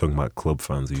fans? You're talking about club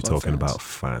fans? Or are you Club talking fans. about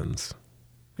fans?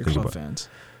 Your Think club about- fans.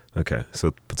 Okay,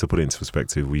 so to put it into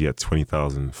perspective, we get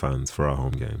 20,000 fans for our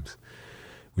home games.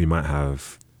 We might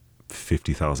have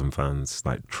 50,000 fans,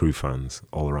 like true fans,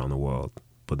 all around the world.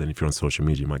 But then if you're on social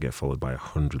media, you might get followed by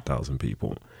 100,000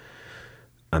 people.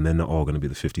 And they're not all going to be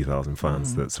the 50,000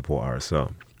 fans that support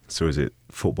RSL. So is it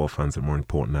football fans that are more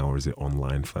important now, or is it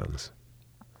online fans?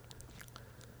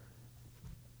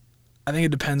 I think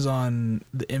it depends on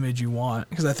the image you want.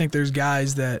 Because I think there's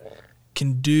guys that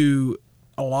can do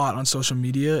a lot on social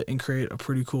media and create a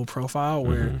pretty cool profile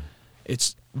where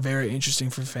it's very interesting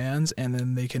for fans, and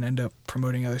then they can end up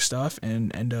promoting other stuff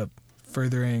and end up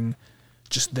furthering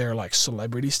just their like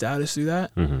celebrity status through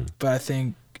that. Mm-hmm. But I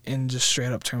think in just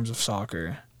straight up terms of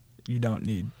soccer, you don't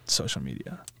need social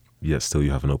media. Yet still you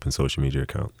have an open social media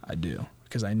account. I do,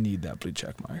 because I need that blue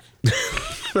check mark.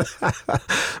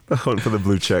 The hunt for the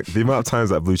blue check. The amount of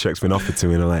times that blue check's been offered to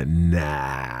me, and I'm like,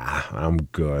 nah, I'm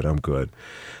good.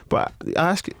 But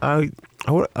I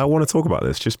want to talk about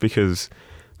this just because,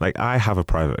 like, I have a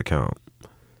private account,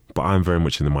 but I'm very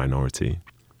much in the minority.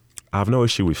 I have no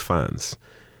issue with fans,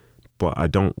 but I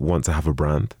don't want to have a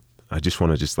brand. I just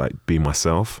want to like be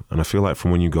myself. And I feel like from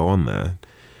when you go on there,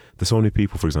 there's so many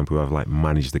people, for example, who have like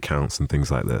managed accounts and things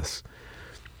like this.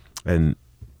 And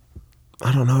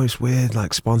I don't know, it's weird.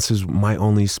 Like sponsors might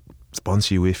only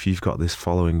sponsor you if you've got this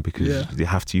following because they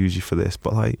have to use you for this.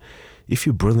 But like, if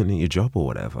you're brilliant at your job or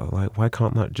whatever, like why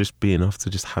can't that just be enough to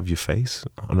just have your face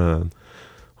on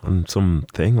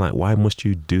something? Like why must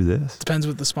you do this? Depends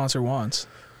what the sponsor wants.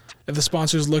 If the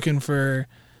sponsor's looking for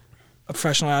a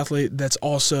professional athlete that's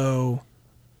also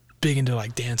big into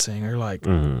like dancing or like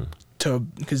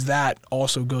because that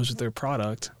also goes with their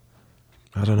product.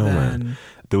 I don't know, man.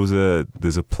 There's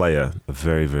a player, a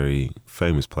very, very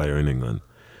famous player in England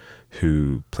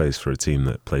who plays for a team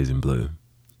that plays in blue.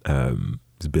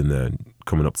 He's been there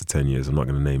coming up to 10 years. I'm not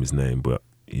going to name his name, but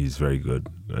he's very good.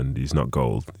 And he's not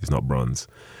gold, he's not bronze,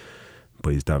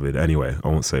 but he's David. Anyway, I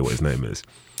won't say what his name is.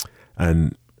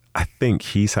 And I think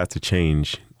he's had to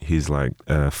change his like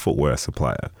footwear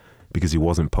supplier because he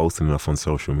wasn't posting enough on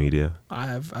social media.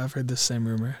 I've heard the same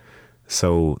rumor.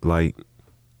 So like,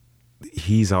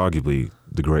 he's arguably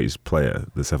the greatest player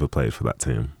that's ever played for that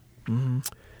team. Mm-hmm.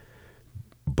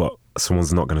 But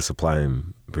someone's not going to supply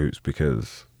him boots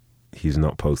because he's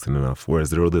not posting enough. Whereas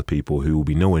there are other people who will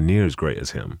be nowhere near as great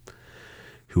as him,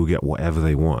 who will get whatever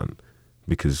they want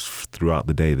because throughout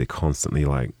the day they constantly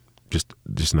like just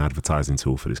an advertising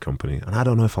tool for this company. And I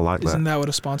don't know if I like that. Isn't that what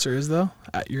a sponsor is though?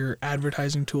 Your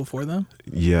advertising tool for them?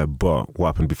 Yeah, but what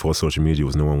happened before social media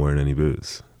was no one wearing any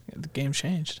boots. The game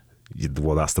changed.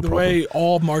 Well, that's the The problem. way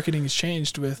all marketing has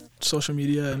changed with social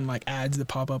media and like ads that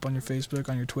pop up on your Facebook,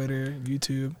 on your Twitter,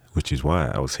 YouTube. Which is why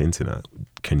I was hinting at,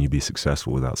 can you be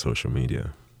successful without social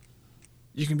media?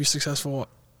 You can be successful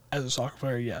as a soccer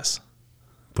player, yes.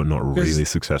 But not really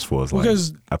successful as like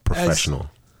because a professional.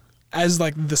 As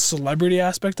like the celebrity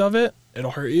aspect of it,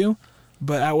 it'll hurt you.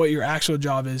 But at what your actual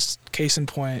job is, case in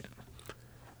point,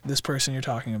 this person you're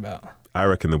talking about. I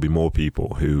reckon there'll be more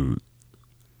people who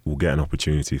will get an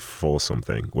opportunity for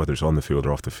something, whether it's on the field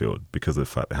or off the field, because of the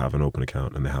fact they have an open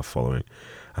account and they have following.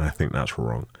 And I think that's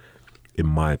wrong, in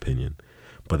my opinion.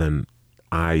 But then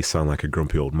I sound like a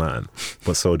grumpy old man,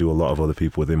 but so do a lot of other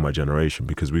people within my generation,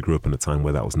 because we grew up in a time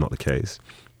where that was not the case,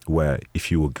 where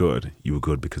if you were good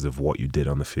because of what you did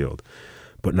on the field.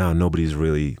 But now nobody's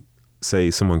really, say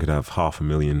someone could have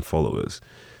 500,000 followers,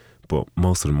 but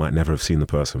most of them might never have seen the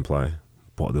person play.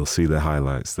 But they'll see their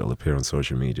highlights, they'll appear on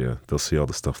social media, they'll see all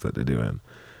the stuff that they're doing,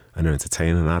 and they're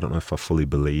entertaining. I don't know if I fully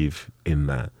believe in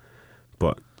that,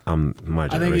 but my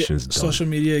generation is done. Social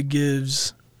media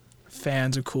gives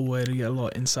fans a cool way to get a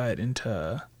little insight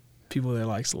into people they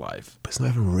like's life. But it's not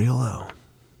even real though.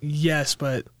 Yes,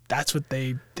 but that's what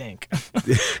they think.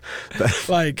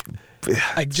 like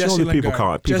Jesse Surely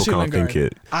Lingard. people Jesse can't Lingard. think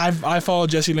it. I follow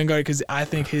Jesse Lingard because I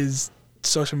think his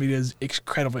social media is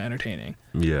incredibly entertaining.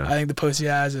 Yeah. I think the posts he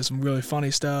has is some really funny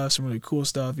stuff, some really cool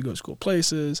stuff. He goes to cool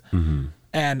places. Mm-hmm.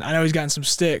 And I know he's gotten some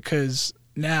stick because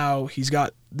now he's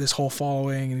got this whole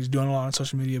following and he's doing a lot on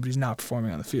social media, but he's not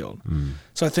performing on the field.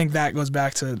 So I think that goes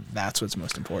back to that's what's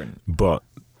most important. But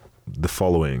the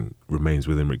following remains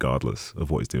with him regardless of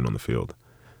what he's doing on the field,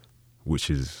 which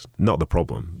is not the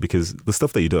problem, because the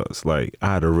stuff that he does, like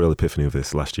I had a real epiphany of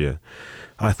this last year.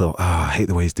 I thought, I hate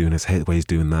the way he's doing this, I hate the way he's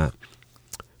doing that.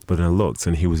 But then I looked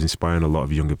and he was inspiring a lot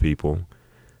of younger people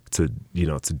to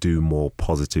do more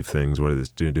positive things, whether it's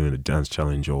doing a dance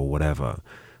challenge or whatever.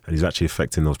 And he's actually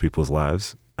affecting those people's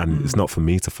lives. And it's not for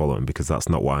me to follow him because that's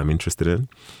not what I'm interested in.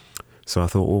 So I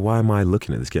thought, well, why am I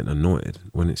looking at this getting annoyed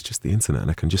when it's just the internet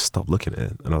and I can just stop looking at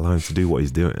it and allow him to do what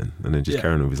he's doing and then just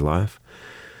carry on with his life?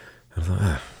 And I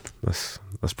thought,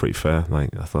 that's pretty fair. Like,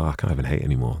 I thought, I can't even hate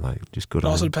anymore. Like, just good on him.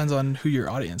 It also depends on who your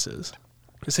audience is.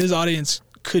 Because his audience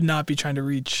could not be trying to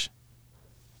reach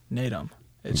Natum.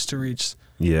 It's to reach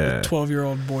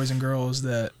 12-year-old boys and girls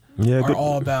that are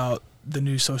all about the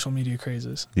new social media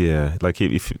crazes. Yeah, like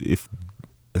if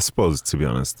I suppose, to be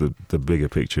honest, the bigger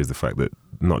picture is the fact that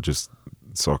not just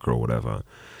soccer or whatever,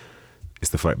 it's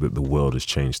the fact that the world has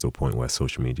changed to a point where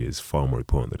social media is far more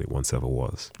important than it once ever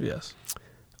was. Yes.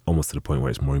 Almost to the point where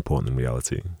it's more important than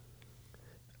reality.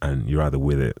 And you're either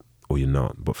with it or you're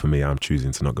not. But for me, I'm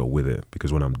choosing to not go with it,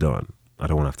 because when I'm done, I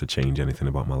don't want to have to change anything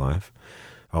about my life.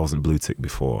 I wasn't blue tick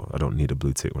before. I don't need a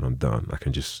blue tick when I'm done. I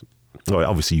can just... Well,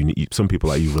 obviously, some people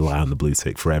like you rely on the blue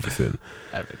tick for everything.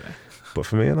 Everything. But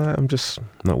for me, I'm just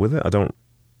not with it. I don't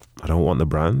want the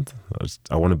brand.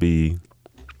 I want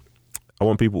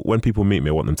people, when people meet me,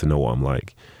 I want them to know what I'm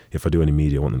like. If I do any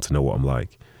media, I want them to know what I'm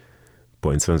like.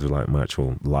 But in terms of like my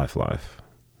actual life,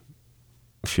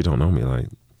 if you don't know me, like,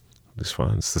 it's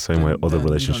fine. It's the same way other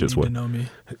relationships work. You don't need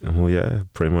to know me. Well, yeah,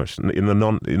 pretty much in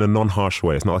a non-harsh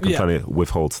way. It's not like I'm trying to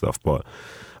withhold stuff, but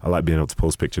I like being able to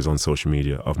post pictures on social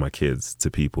media of my kids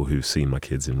to people who've seen my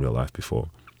kids in real life before.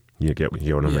 You get what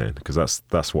I mean? Because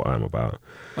that's what I'm about.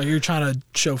 Like, you're trying to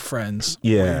show friends what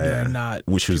you're doing, not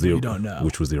which was you don't know.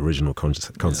 Which was the original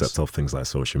concept of things like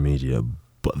social media,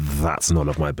 but that's none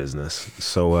of my business.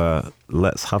 So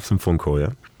let's have some fun,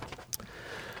 Koya.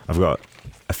 I've got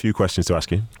a few questions to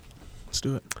ask you. Let's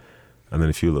do it. And then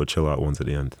a few little chill out ones at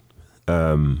the end.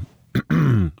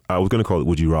 I was going to call it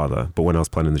Would You Rather, but when I was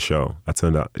planning the show, I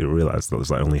realised that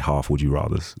there's like only half Would You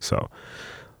Rathers. So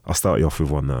I'll start you off with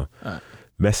one now. All right.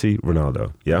 Messi,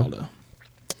 Ronaldo. Yeah? Ronaldo.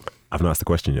 I've not asked the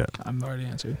question yet. I've already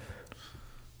answered.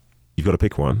 You've got to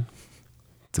pick one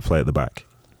to play at the back.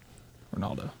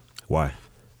 Ronaldo. Why?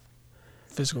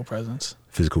 Physical presence.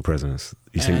 Physical presence.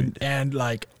 And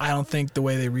like, I don't think the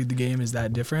way they read the game is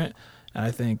that different. And I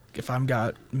think if I'm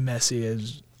got Messi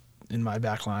as in my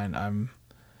back line,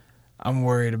 I'm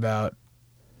worried about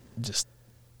just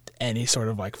any sort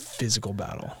of like physical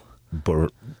battle. But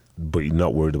you're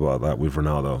not worried about that with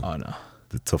Ronaldo. Oh no.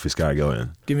 The toughest guy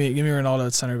going. Give me Ronaldo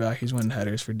at center back. He's winning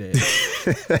headers for days.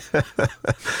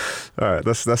 All right,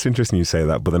 that's interesting you say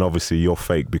that, but then obviously you're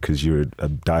fake because you're a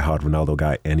diehard Ronaldo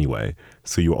guy anyway,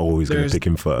 so you're always going to pick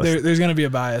him first. There's going to be a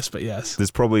bias, but yes.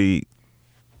 There's probably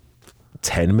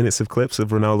 10 minutes of clips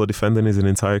of Ronaldo defending his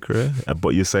entire career,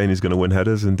 but you're saying he's going to win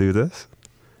headers and do this?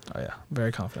 Oh yeah,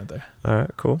 very confident there. All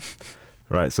right, cool.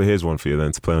 Right, so here's one for you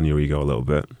then, to play on your ego a little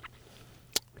bit,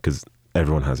 because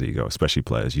everyone has ego, especially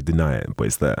players. You deny it, but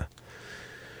it's there.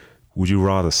 Would you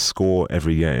rather score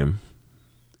every game,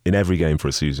 in every game for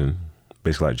a season,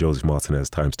 basically like Joseph Martinez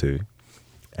times 2,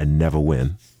 and never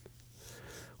win,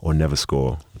 or never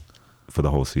score for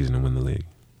the whole season and win the league?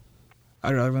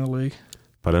 I'd rather win the league.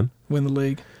 Pardon? Win the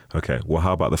league. Okay, well,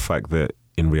 how about the fact that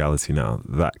in reality now,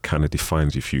 that kind of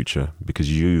defines your future, because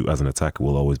you as an attacker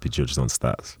will always be judged on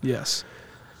stats. Yes.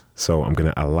 So I'm going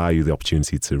to allow you the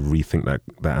opportunity to rethink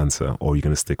that answer, or you're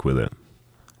going to stick with it.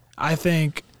 I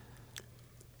think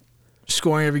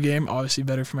scoring every game, obviously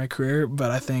better for my career,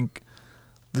 but I think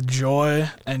the joy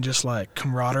and just like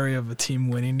camaraderie of a team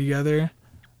winning together,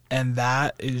 and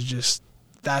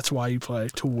that's why you play,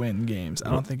 to win games. I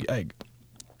don't think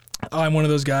I'm one of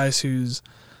those guys who's,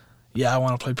 I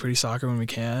want to play pretty soccer when we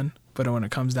can, but when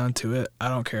it comes down to it, I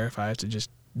don't care if I have to just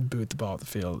boot the ball off the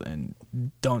field and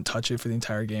don't touch it for the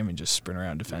entire game and just sprint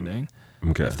around defending.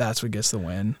 Okay. If that's what gets the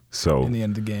win, so in the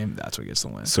end of the game, that's what gets the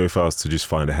win. So if I was to just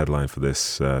find a headline for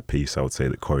this piece, I would say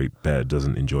that Corey Baird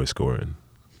doesn't enjoy scoring.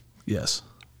 Yes.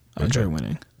 I enjoy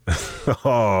winning.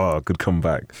 Oh, good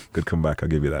comeback. Good comeback. I'll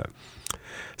give you that.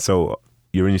 So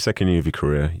you're in your second year of your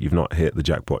career. You've not hit the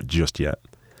jackpot just yet.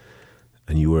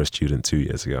 And you were a student 2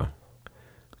 years ago.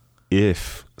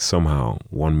 If somehow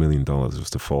 $1 million was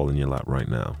to fall in your lap right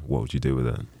now, what would you do with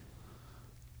it?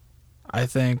 I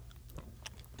think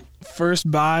first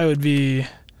buy would be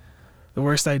the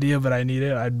worst idea, but I need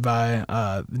it. I'd buy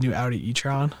the new Audi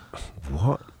e-tron.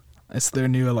 What? It's their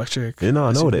new electric. I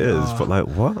know what it is, but like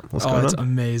what? What's going on? It's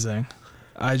amazing.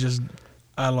 I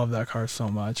love that car so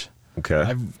much. Okay.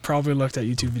 I've probably looked at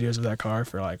YouTube videos of that car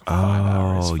for like 5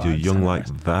 hours. Oh, you're young like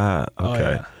that. Okay.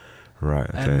 Oh, yeah. Right.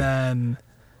 Okay. And then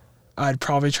I'd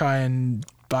probably try and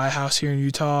buy a house here in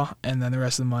Utah, and then the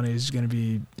rest of the money is going to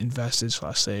be invested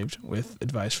 / saved with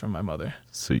advice from my mother.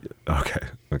 So,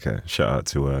 okay. Shout out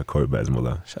to Corey Baird's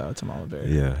mother. Shout out to Mama Bear.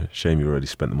 Yeah. Shame you already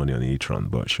spent the money on the e-tron,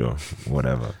 but sure,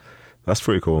 whatever. That's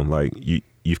pretty cool. Like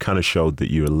you've kind of showed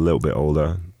that you're a little bit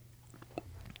older.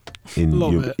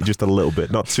 Just a little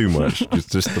bit, not too much,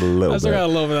 just a little bit. I still got a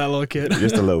little bit of that little kid.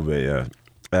 Just a little bit,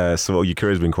 yeah. So your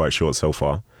career's been quite short so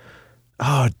far.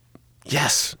 Oh,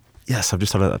 yes. I've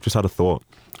just had a thought.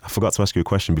 I forgot to ask you a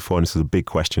question before, and this is a big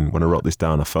question. When I wrote this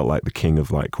down, I felt like the king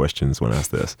of like questions when I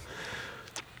asked this.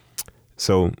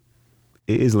 So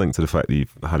it is linked to the fact that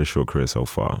you've had a short career so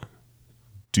far.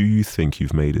 Do you think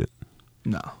you've made it?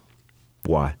 No.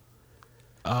 Why?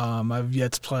 I've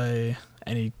yet to play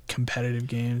any competitive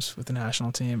games with the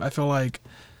national team. I feel like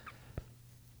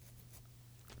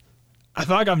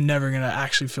I'm never gonna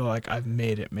actually feel like I've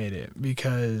made it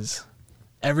because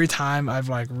every time I've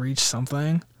like reached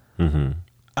something,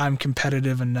 I'm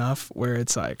competitive enough where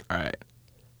it's like, all right,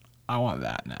 I want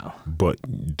that now.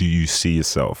 But do you see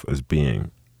yourself as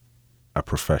being a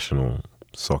professional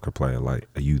soccer player? Like,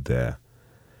 are you there?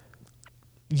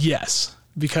 Yes,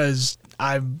 because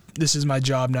this is my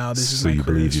job now. So you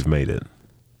believe you've made it?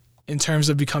 In terms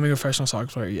of becoming a professional soccer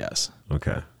player, yes.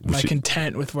 Okay. Am I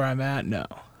content with where I'm at? No.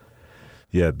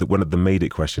 Yeah, the made it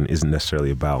question isn't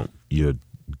necessarily about your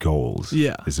goals.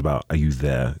 Yeah. It's about, are you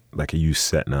there? Like, are you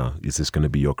set now? Is this going to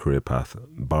be your career path,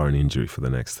 barring injury, for the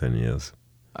next 10 years?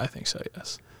 I think so,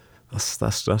 yes. That's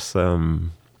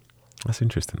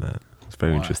interesting, that. It's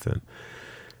very interesting.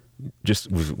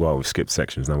 We've skipped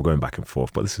sections now. We're going back and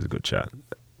forth, but this is a good chat.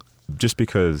 Just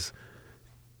because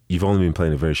you've only been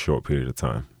playing a very short period of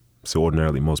time, so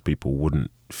ordinarily most people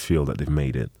wouldn't feel that they've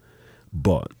made it,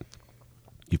 but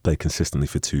you've played consistently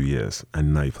for 2 years,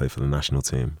 and now you play for the national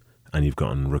team, and you've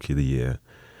gotten Rookie of the Year.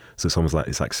 So it's almost like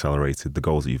it's accelerated. The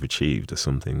goals that you've achieved are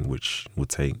something which would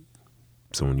take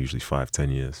someone usually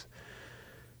 5-10 years,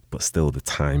 but still the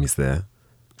time is there.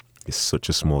 It's such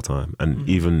a small time. And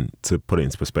even to put it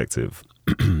into perspective,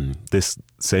 this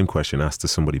same question asked to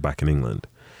somebody back in England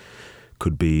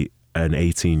could be an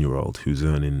 18-year-old who's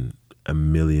earning £1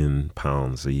 million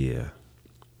a year,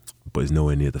 but is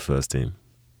nowhere near the first team.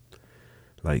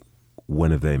 Like,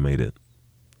 when have they made it?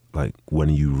 Like, when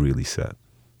are you really set?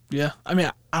 Yeah. I mean,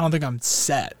 I don't think I'm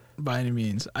set by any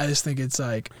means. I just think it's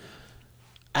like,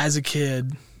 as a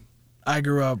kid, I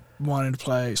grew up wanting to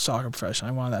play soccer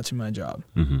professionally. I wanted that to be my job.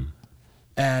 Mm-hmm.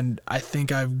 And I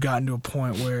think I've gotten to a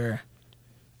point where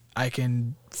I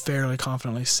can fairly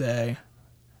confidently say,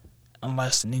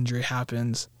 unless an injury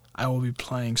happens, I will be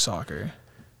playing soccer.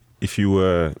 If you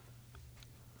were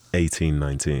 18,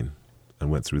 19 and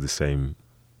went through the same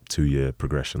 2-year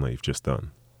progression that you've just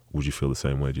done, would you feel the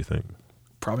same way, do you think?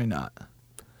 Probably not.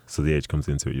 So the age comes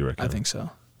into it, you reckon? I think so.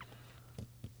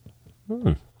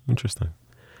 Interesting.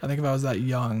 I think if I was that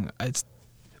young,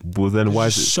 well, then why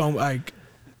is it so like?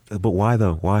 But why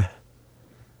though? Why?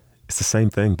 It's the same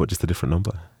thing, but just a different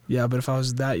number. Yeah, but if I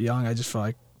was that young, I just feel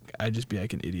like I'd just be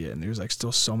like an idiot, and there's like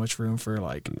still so much room for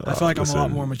like. I feel like I'm a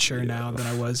lot more mature now than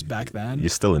I was back then. You're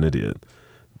still an idiot.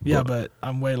 Yeah, but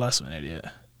I'm way less of an idiot.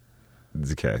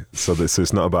 Okay, so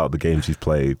it's not about the games you've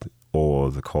played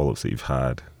or the call-ups that you've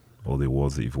had or the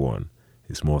awards that you've won.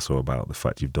 It's more so about the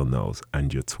fact you've done those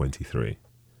and you're 23.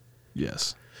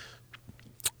 Yes.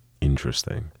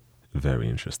 Interesting. Very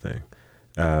interesting.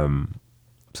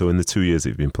 So in the 2 years that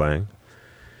you've been playing,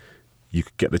 you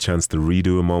could get the chance to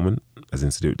redo a moment, as in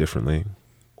to do it differently,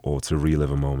 or to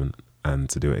relive a moment and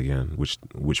to do it again.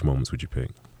 Which moments would you pick?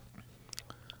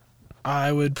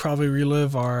 I would probably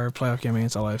relive our playoff game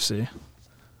against LAFC,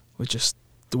 with just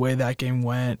the way that game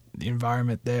went, the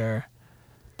environment there.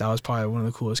 That was probably one of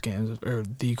the coolest games, or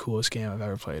the coolest game I've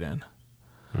ever played in.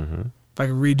 Mm-hmm. If I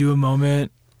could redo a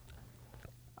moment,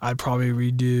 I'd probably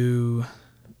redo.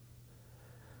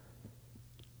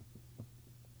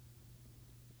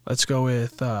 Let's go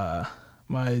with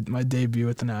my debut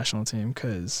with the national team,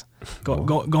 because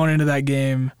going into that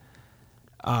game,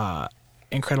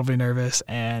 incredibly nervous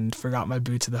and forgot my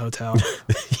boots at the hotel.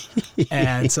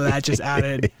 And so that just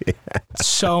added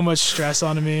so much stress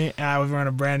onto me. And I was wearing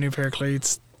a brand new pair of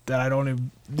cleats that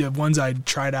the ones I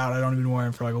tried out, I'd only been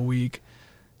wearing for like a week.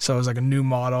 So it was like a new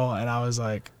model, and I was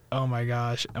like, oh my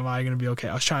gosh, am I going to be okay?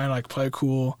 I was trying to like play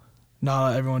cool, not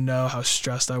let everyone know how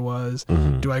stressed I was.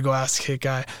 Mm-hmm. Do I go ask the kit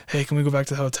guy, hey, can we go back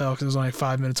to the hotel because it was only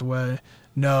 5 minutes away?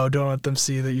 No, don't let them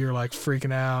see that you're like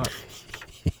freaking out.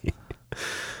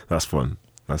 That's fun.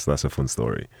 That's a fun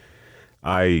story.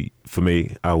 For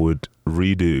me, I would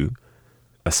redo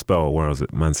a spell where I was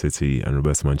at Man City and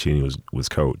Roberto Mancini was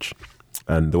coach.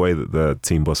 And the way that the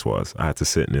team bus was, I had to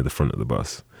sit near the front of the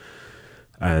bus.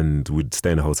 And we'd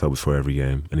stay in a hotel before every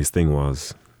game. And his thing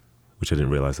was, which I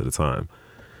didn't realize at the time,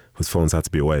 was phones had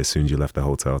to be away as soon as you left the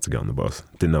hotel to get on the bus.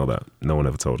 Didn't know that. No one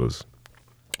ever told us.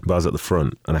 But I was at the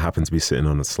front, and I happened to be sitting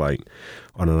on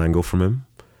an angle from him.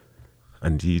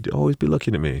 And he'd always be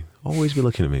looking at me. Always be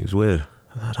looking at me. It was weird.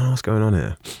 I don't know what's going on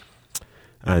here.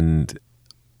 And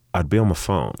I'd be on my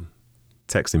phone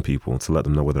texting people to let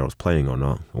them know whether I was playing or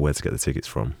not, or where to get the tickets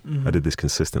from. Mm-hmm. I did this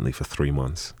consistently for 3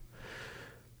 months.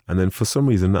 And then for some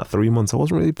reason, that 3 months, I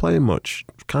wasn't really playing much.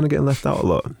 Kind of getting left out a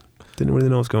lot. Didn't really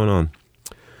know what's going on.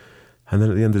 And then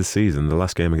at the end of the season, the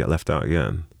last game, I get left out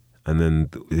again. And then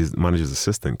his manager's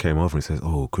assistant came over and says,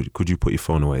 "Oh, could you put your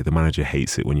phone away? The manager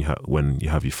hates it when you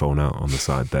have your phone out on the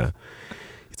side there."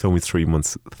 He told me 3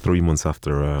 months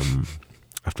after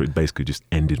it basically just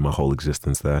ended my whole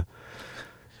existence there.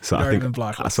 So I think I'd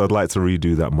like to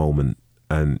redo that moment,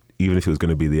 and even if it was going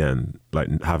to be the end,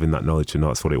 like having that knowledge to know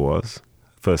that's what it was.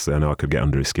 Firstly, I know I could get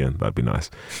under his skin. That'd be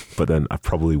nice. But then I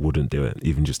probably wouldn't do it,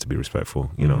 even just to be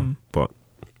respectful, you know. But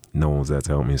no one was there to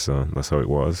help me, so that's how it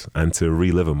was. And to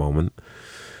relive a moment,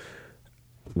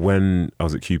 when I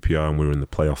was at QPR and we were in the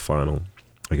playoff final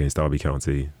against Derby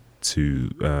County,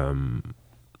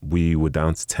 we were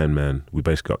down to 10 men. We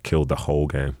basically got killed the whole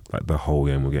game. Like the whole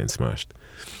game, we're getting smashed.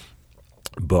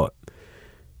 But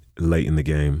late in the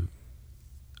game,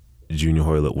 Junior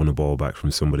Hoylett won a ball back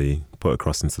from somebody, put a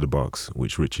cross into the box,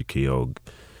 which Richard Keogh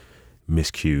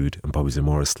miscued, and Bobby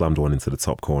Zamora slammed one into the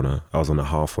top corner. I was on the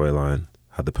halfway line,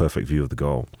 had the perfect view of the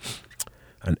goal,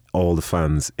 and all the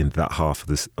fans in that half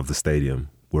of the stadium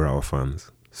were our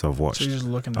fans. So I've watched. So you're just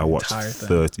looking at I watched the entire 30.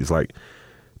 thing. It's like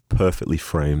perfectly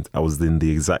framed. I was in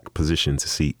the exact position to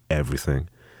see everything,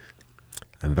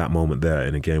 and that moment there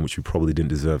in a game which we probably didn't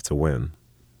deserve to win.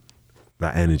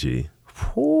 That energy.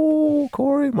 Oh,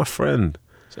 Corey, my friend.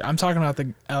 So I'm talking about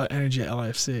the energy at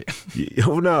LAFC.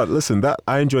 Oh no, listen,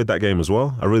 I enjoyed that game as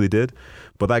well. I really did.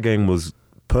 But that game was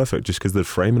perfect just because the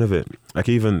framing of it. Like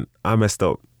even I messed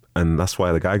up, and that's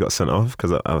why the guy got sent off,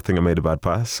 because I think I made a bad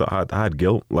pass. So I had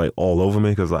guilt like all over me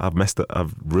because I've messed up.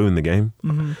 I've ruined the game.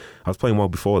 Mm-hmm. I was playing well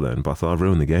before then, but I thought I've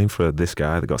ruined the game for this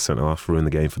guy that got sent off, ruined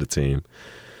the game for the team.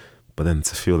 But then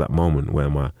to feel that moment where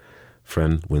my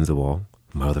friend wins the ball,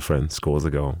 my other friend scores a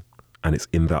goal, and it's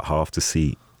in that half to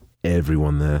see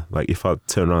everyone there. Like if I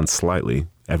turn around slightly,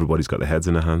 everybody's got their heads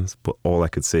in their hands, but all I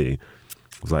could see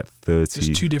was like 30.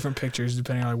 There's two different pictures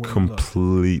depending on where you look.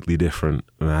 Completely different,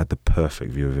 and I had the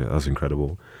perfect view of it. That was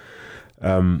incredible.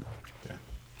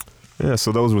 Yeah,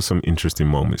 so those were some interesting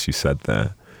moments you said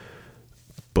there.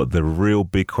 But the real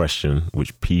big question,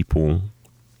 which people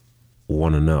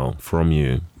want to know from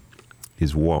you,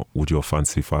 is what would your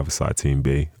fantasy five-a-side team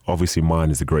be? Obviously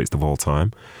mine is the greatest of all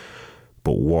time,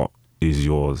 but what is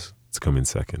yours to come in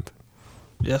second?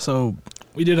 Yeah, so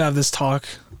we did have this talk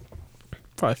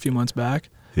probably a few months back.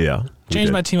 Yeah.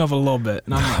 Changed my team up a little bit,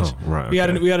 not much. Oh, right. We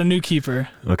got a new keeper.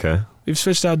 Okay. We've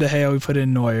switched out De Gea, we put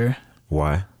in Neuer.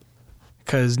 Why?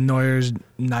 because Neuer's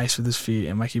nice with his feet,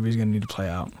 and my keeper's going to need to play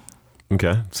out.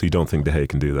 Okay, so you don't think De Gea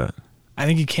can do that? I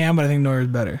think he can, but I think Neuer's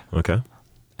better. Okay.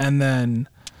 And then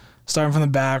starting from the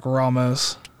back,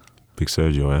 Ramos. Big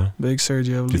Sergio, yeah? Big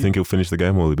Sergio. Do you think he'll finish the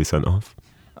game or will he be sent off?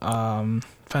 Depends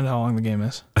how long the game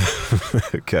is.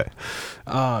 Okay.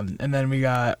 And then we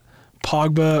got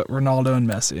Pogba, Ronaldo, and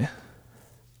Messi.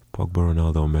 Pogba,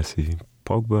 Ronaldo, Messi.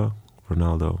 Pogba,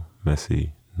 Ronaldo,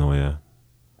 Messi, Neuer,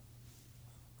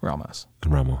 Ramos.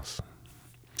 and Ramos.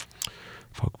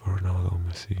 Pogba, Ronaldo,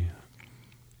 Messi.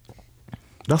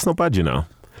 That's not bad, you know.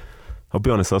 I'll be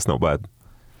honest, that's not bad.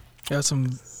 Got some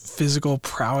physical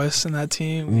prowess in that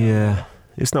team. Yeah,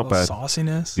 it's not bad.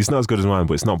 Sauciness. It's not as good as mine,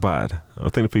 but it's not bad. I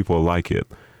think the people will like it.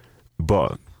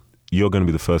 But you're going to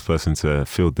be the first person to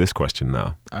field this question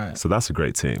now. All right. So that's a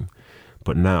great team.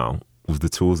 But now, with the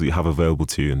tools that you have available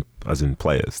to you, as in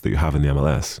players that you have in the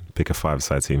MLS, pick a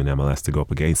five-side team in the MLS to go up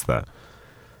against that.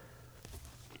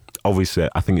 Obviously,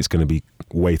 I think it's going to be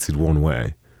weighted one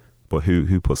way. But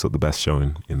who puts up the best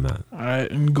showing in that? All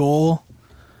right. In goal,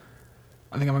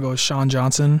 I think I'm going to go with Sean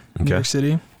Johnson, New Okay. York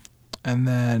City. And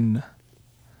then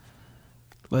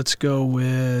let's go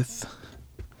with,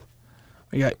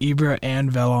 we got Ibra and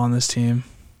Vela on this team.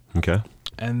 Okay.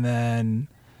 And then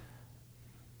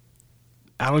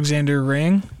Alexander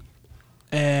Ring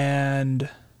and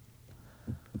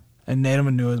Nato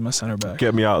Manua is my center back.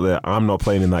 Get me out there. I'm not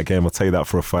playing in that game. I'll tell you that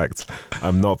for a fact.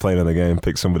 I'm not playing in the game.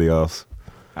 Pick somebody else.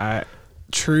 All right.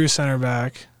 True center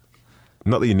back.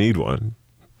 Not that you need one.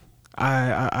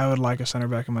 I would like a center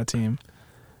back in my team.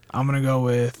 I'm going to go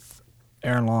with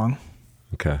Aaron Long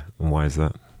Okay. And why is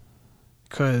that?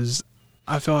 because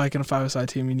I feel like in a five-a-side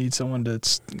team you need someone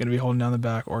that's going to be holding down the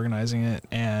back, organizing it,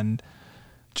 and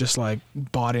just like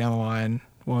body on the line,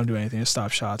 won't do anything to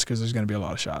stop shots because there's going to be a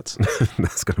lot of shots.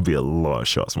 That's going to be a lot of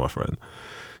shots, my friend.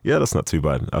 Yeah, that's not too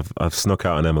bad. I've snuck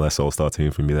out an MLS All-Star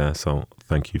team from you there, so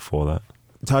thank you for that.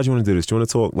 How do you want to do this? Do you want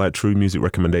to talk like true music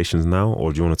recommendations now,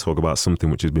 or do you want to talk about something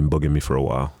which has been bugging me for a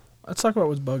while? Let's talk about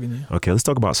what's bugging you. Okay, let's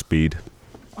talk about speed.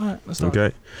 All right, let's talk.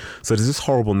 Okay, so there's this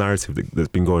horrible narrative that's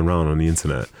been going around on the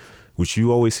internet, which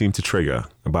you always seem to trigger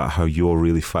about how you're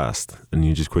really fast and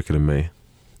you're just quicker than me.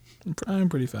 I'm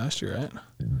pretty fast, you're right.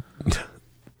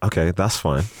 Okay, that's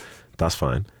fine. That's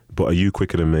fine. But are you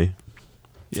quicker than me?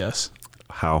 Yes,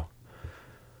 How?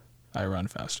 I run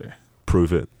faster.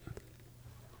 Prove it.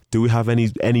 Do we have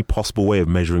any possible way of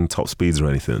measuring top speeds or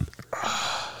anything?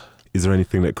 Is there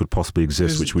anything that could possibly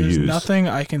exist which we there's use? nothing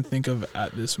I can think of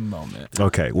at this moment.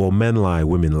 Okay, well, men lie,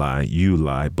 women lie, you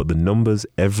lie, but the numbers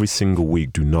every single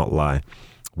week do not lie.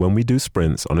 When we do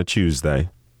sprints on a Tuesday,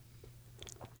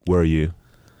 where are you?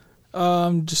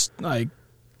 Just like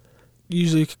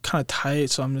usually kind of tight,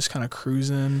 so I'm just kind of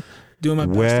cruising, doing my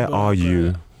best. Where to build are up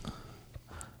you?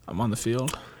 I'm on the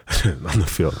field. On the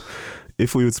field.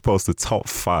 If we were to post the top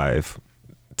five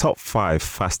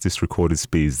fastest recorded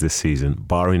speeds this season,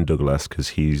 barring Douglas because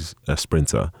he's a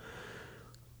sprinter,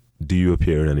 do you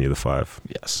appear in any of the five?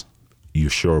 Yes. You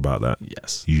sure about that?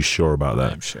 Yes. You sure about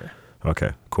that? I'm sure.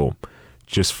 Okay, cool.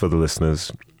 Just for the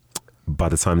listeners, by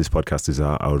the time this podcast is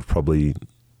out, I would probably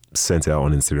send it out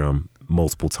on Instagram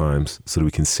multiple times so that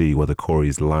we can see whether Corey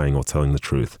is lying or telling the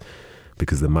truth.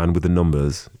 Because the man with the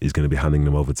numbers is going to be handing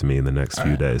them over to me in the next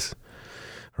few days.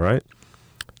 All right?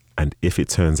 And if it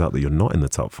turns out that you're not in the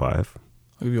top five,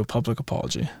 I'll give you a public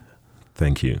apology.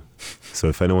 thank you. So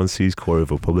if anyone sees Corey with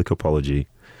a public apology,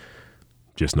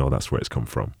 just know that's where it's come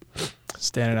from.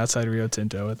 Standing outside Rio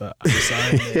Tinto with a I'm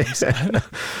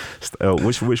sorry.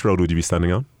 Which road would you be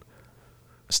standing on?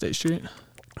 State Street,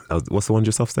 What's the one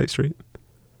just off State Street?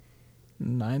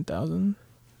 9,000.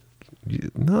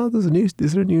 No,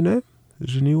 is there a new name?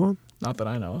 There's a new one? Not that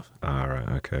I know of. All right,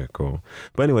 okay, cool.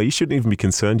 But anyway, you shouldn't even be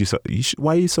concerned.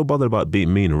 Why are you so bothered about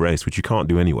beating me in a race, which you can't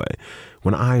do anyway,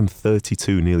 when I'm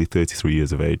 32, nearly 33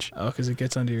 years of age? Oh, because it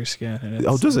gets under your skin. And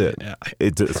Oh, does it? Yeah.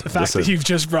 The The fact that you've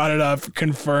just brought it up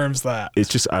confirms that. It's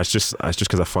just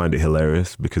because I find it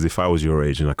hilarious. Because if I was your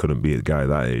age and I couldn't beat a guy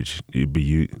that age, it'd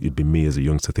be me as a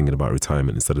youngster thinking about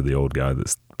retirement instead of the old guy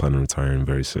that's planning on retiring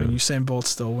very I mean, soon. Usain Bolt's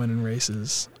still winning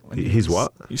races. He's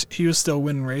what? He was still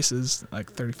winning races like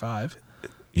 35.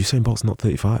 Usain Bolt's not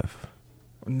 35.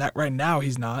 Not right now.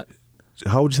 He's not.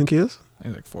 How old do you think he is? I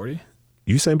think like 40.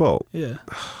 Usain Bolt. Yeah.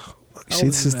 See,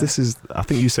 this is. I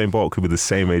think Usain Bolt could be the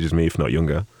same age as me, if not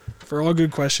younger. For all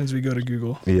good questions, we go to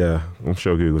Google. Yeah, I'm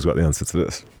sure Google's got the answer to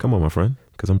this. Come on, my friend,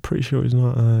 because I'm pretty sure he's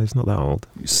not that old.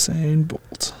 Usain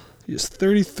Bolt. He's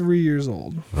 33 years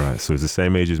old. Right, so he's the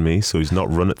same age as me, so he's not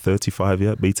run at 35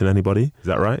 yet, beaten anybody. Is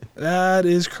that right? That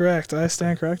is correct. I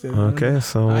stand corrected. Okay,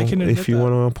 so I can admit if you that.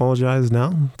 want to apologize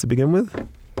now to begin with,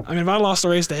 I mean, if I lost the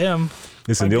race to him,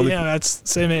 Listen, the only that's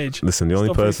same age. Listen, the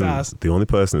only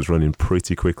person that's running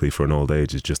pretty quickly for an old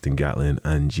age is Justin Gatlin,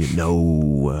 and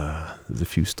there's a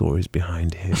few stories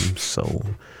behind him, so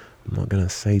I'm not gonna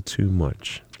say too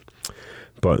much.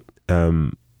 But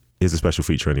here's a special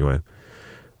feature anyway.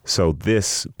 So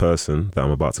this person that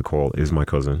I'm about to call is my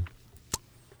cousin.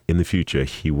 In the future,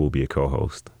 he will be a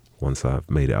co-host once I've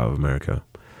made it out of America.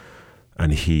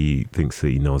 And he thinks that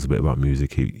he knows a bit about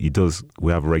music. He does.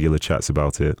 We have regular chats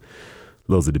about it,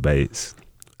 loads of debates,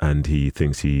 and he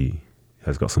thinks he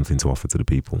has got something to offer to the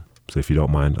people. So if you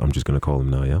don't mind, I'm just going to call him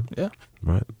now, yeah? Yeah.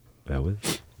 Right. Bear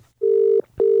with.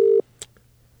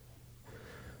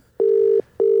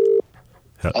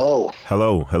 Hello,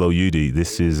 Yudi.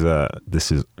 This is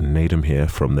Nadem here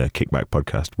from the Kickback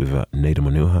Podcast with Nadem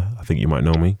Onuha. I think you might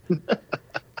know me.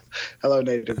 Hello,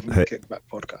 Nadem from the Kickback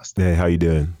Podcast. Hey, how you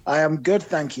doing? I am good,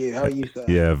 thank you. How are you, sir?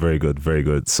 Yeah, very good, very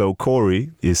good. So Corey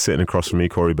is sitting across from me,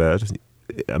 Corey Baird,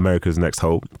 America's Next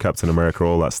Hope, Captain America,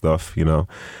 all that stuff,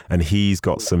 and he's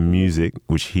got some music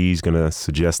which he's going to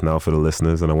suggest now for the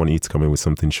listeners, and I want you to come in with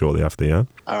something shortly after, yeah?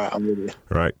 All right, I'm with you.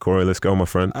 All right, Corey, let's go, my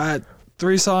friend.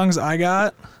 3 songs I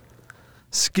got.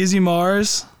 Skizzy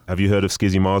Mars. Have you heard of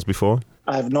Skizzy Mars before?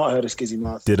 I have not heard of Skizzy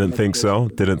Mars. Didn't think so.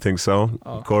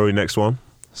 Oh. Corey, next one.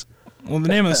 Well, the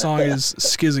name of the song is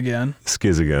Skiz Again.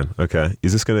 Skiz Again, okay.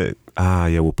 Is this going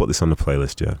to... we'll put this on the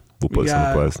playlist, yeah. We'll put this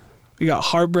on the playlist. We got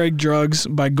Heartbreak Drugs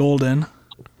by Golden.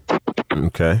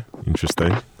 Okay,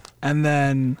 interesting. And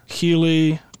then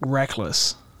Healy,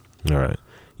 Reckless. All right.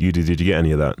 Did you get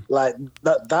any of that? Like,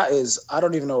 that is... I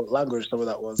don't even know what language some of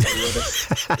that was.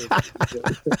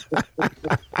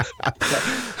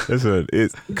 Listen,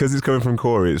 because it's coming from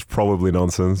Corey, it's probably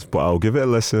nonsense, but I'll give it a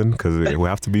listen because we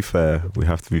have to be fair. We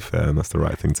have to be fair, and that's the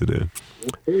right thing to do.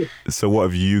 So what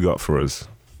have you got for us?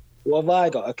 What have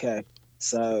I got? Okay.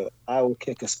 So I will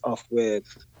kick us off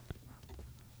with...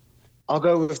 I'll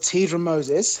go with Tidra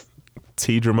Moses.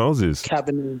 Tidra Moses?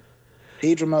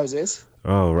 Tidra Moses.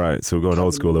 Oh, right. So we're going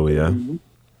old school over, yeah?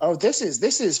 Oh, this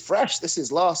is fresh. This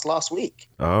is last week.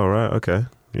 Oh, right. Okay.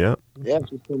 Yeah. Yeah,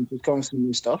 she's coming some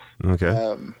new stuff.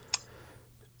 Okay.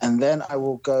 And then I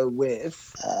will go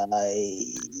with...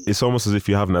 It's almost as if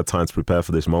you haven't had time to prepare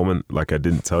for this moment. Like I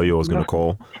didn't tell you I was going to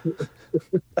call.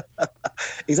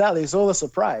 Exactly. It's all a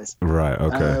surprise. Right.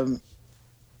 Okay.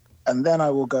 And then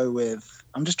I will go with...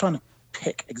 I'm just trying to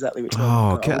pick exactly which one.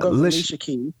 Oh, okay. Alicia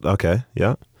Keys. Okay.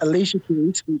 Yeah. Alicia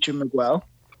Keys featuring Miguel.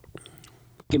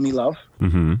 Give Me Love.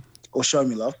 Mm-hmm. Or Show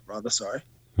Me Love, rather. Sorry.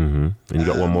 Mm-hmm. And you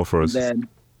got one more for us. Then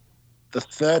the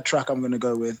third track I'm going to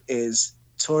go with is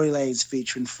Tory Lanez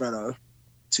featuring Fredo,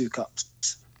 2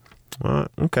 Cups. All right.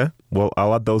 Okay. Well,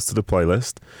 I'll add those to the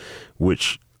playlist,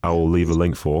 which I will leave a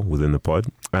link for within the pod.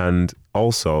 And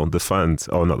also the fans,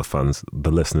 not the fans,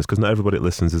 the listeners, because not everybody that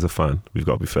listens is a fan. We've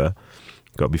got to be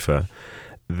fair.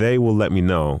 They will let me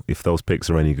know if those picks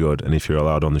are any good and if you're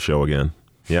allowed on the show again.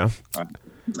 Yeah?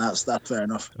 That's fair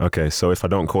enough. Okay, so if I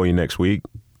don't call you next week,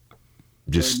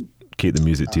 just keep the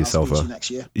music to yourself. I'll speak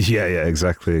to you next year. Yeah,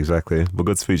 exactly. Well,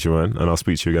 good to speak to you, man. And I'll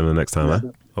speak to you again the next time,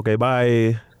 man. Okay,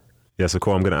 bye. Yeah, so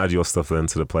cool. I'm going to add your stuff then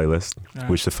to the playlist,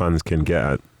 which the fans can get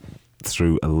at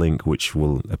through a link which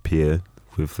will appear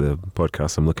with the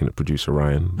podcast. I'm looking at producer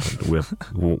Ryan.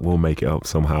 We'll make it up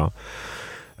somehow.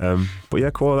 But yeah,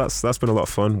 cool. That's been a lot of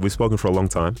fun. We've spoken for a long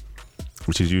time,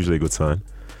 which is usually a good sign.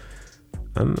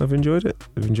 And I've enjoyed it.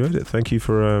 Thank you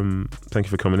for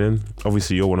coming in.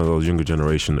 Obviously, you're one of those younger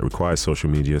generation that requires social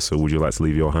media. So would you like to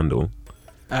leave your handle?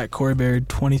 At Corey Baird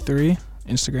 23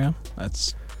 Instagram.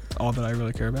 That's all that I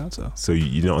really care about. So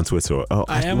you're not on Twitter?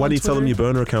 I am. Why do you tell them your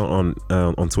burner account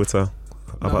on Twitter?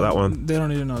 How about that one? They don't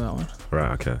need to know that one.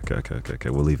 Right. Okay.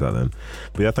 We'll leave that then.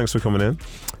 But yeah, thanks for coming in.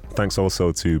 Thanks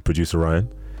also to producer Ryan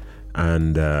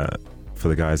and for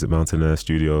the guys at Mountain Air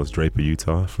Studios, Draper,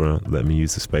 Utah, for letting me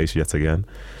use the space yet again.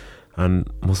 And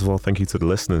most of all, thank you to the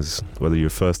listeners, whether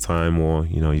you're first time or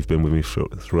you've been with me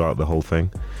throughout the whole thing.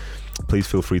 Please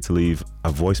feel free to leave a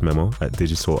voice memo at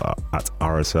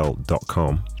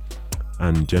digital@rsl.com,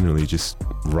 and generally just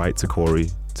write to Corey,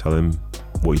 tell him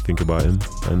what you think about him,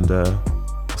 and I'll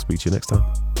speak to you next time.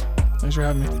 Thanks for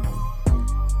having me.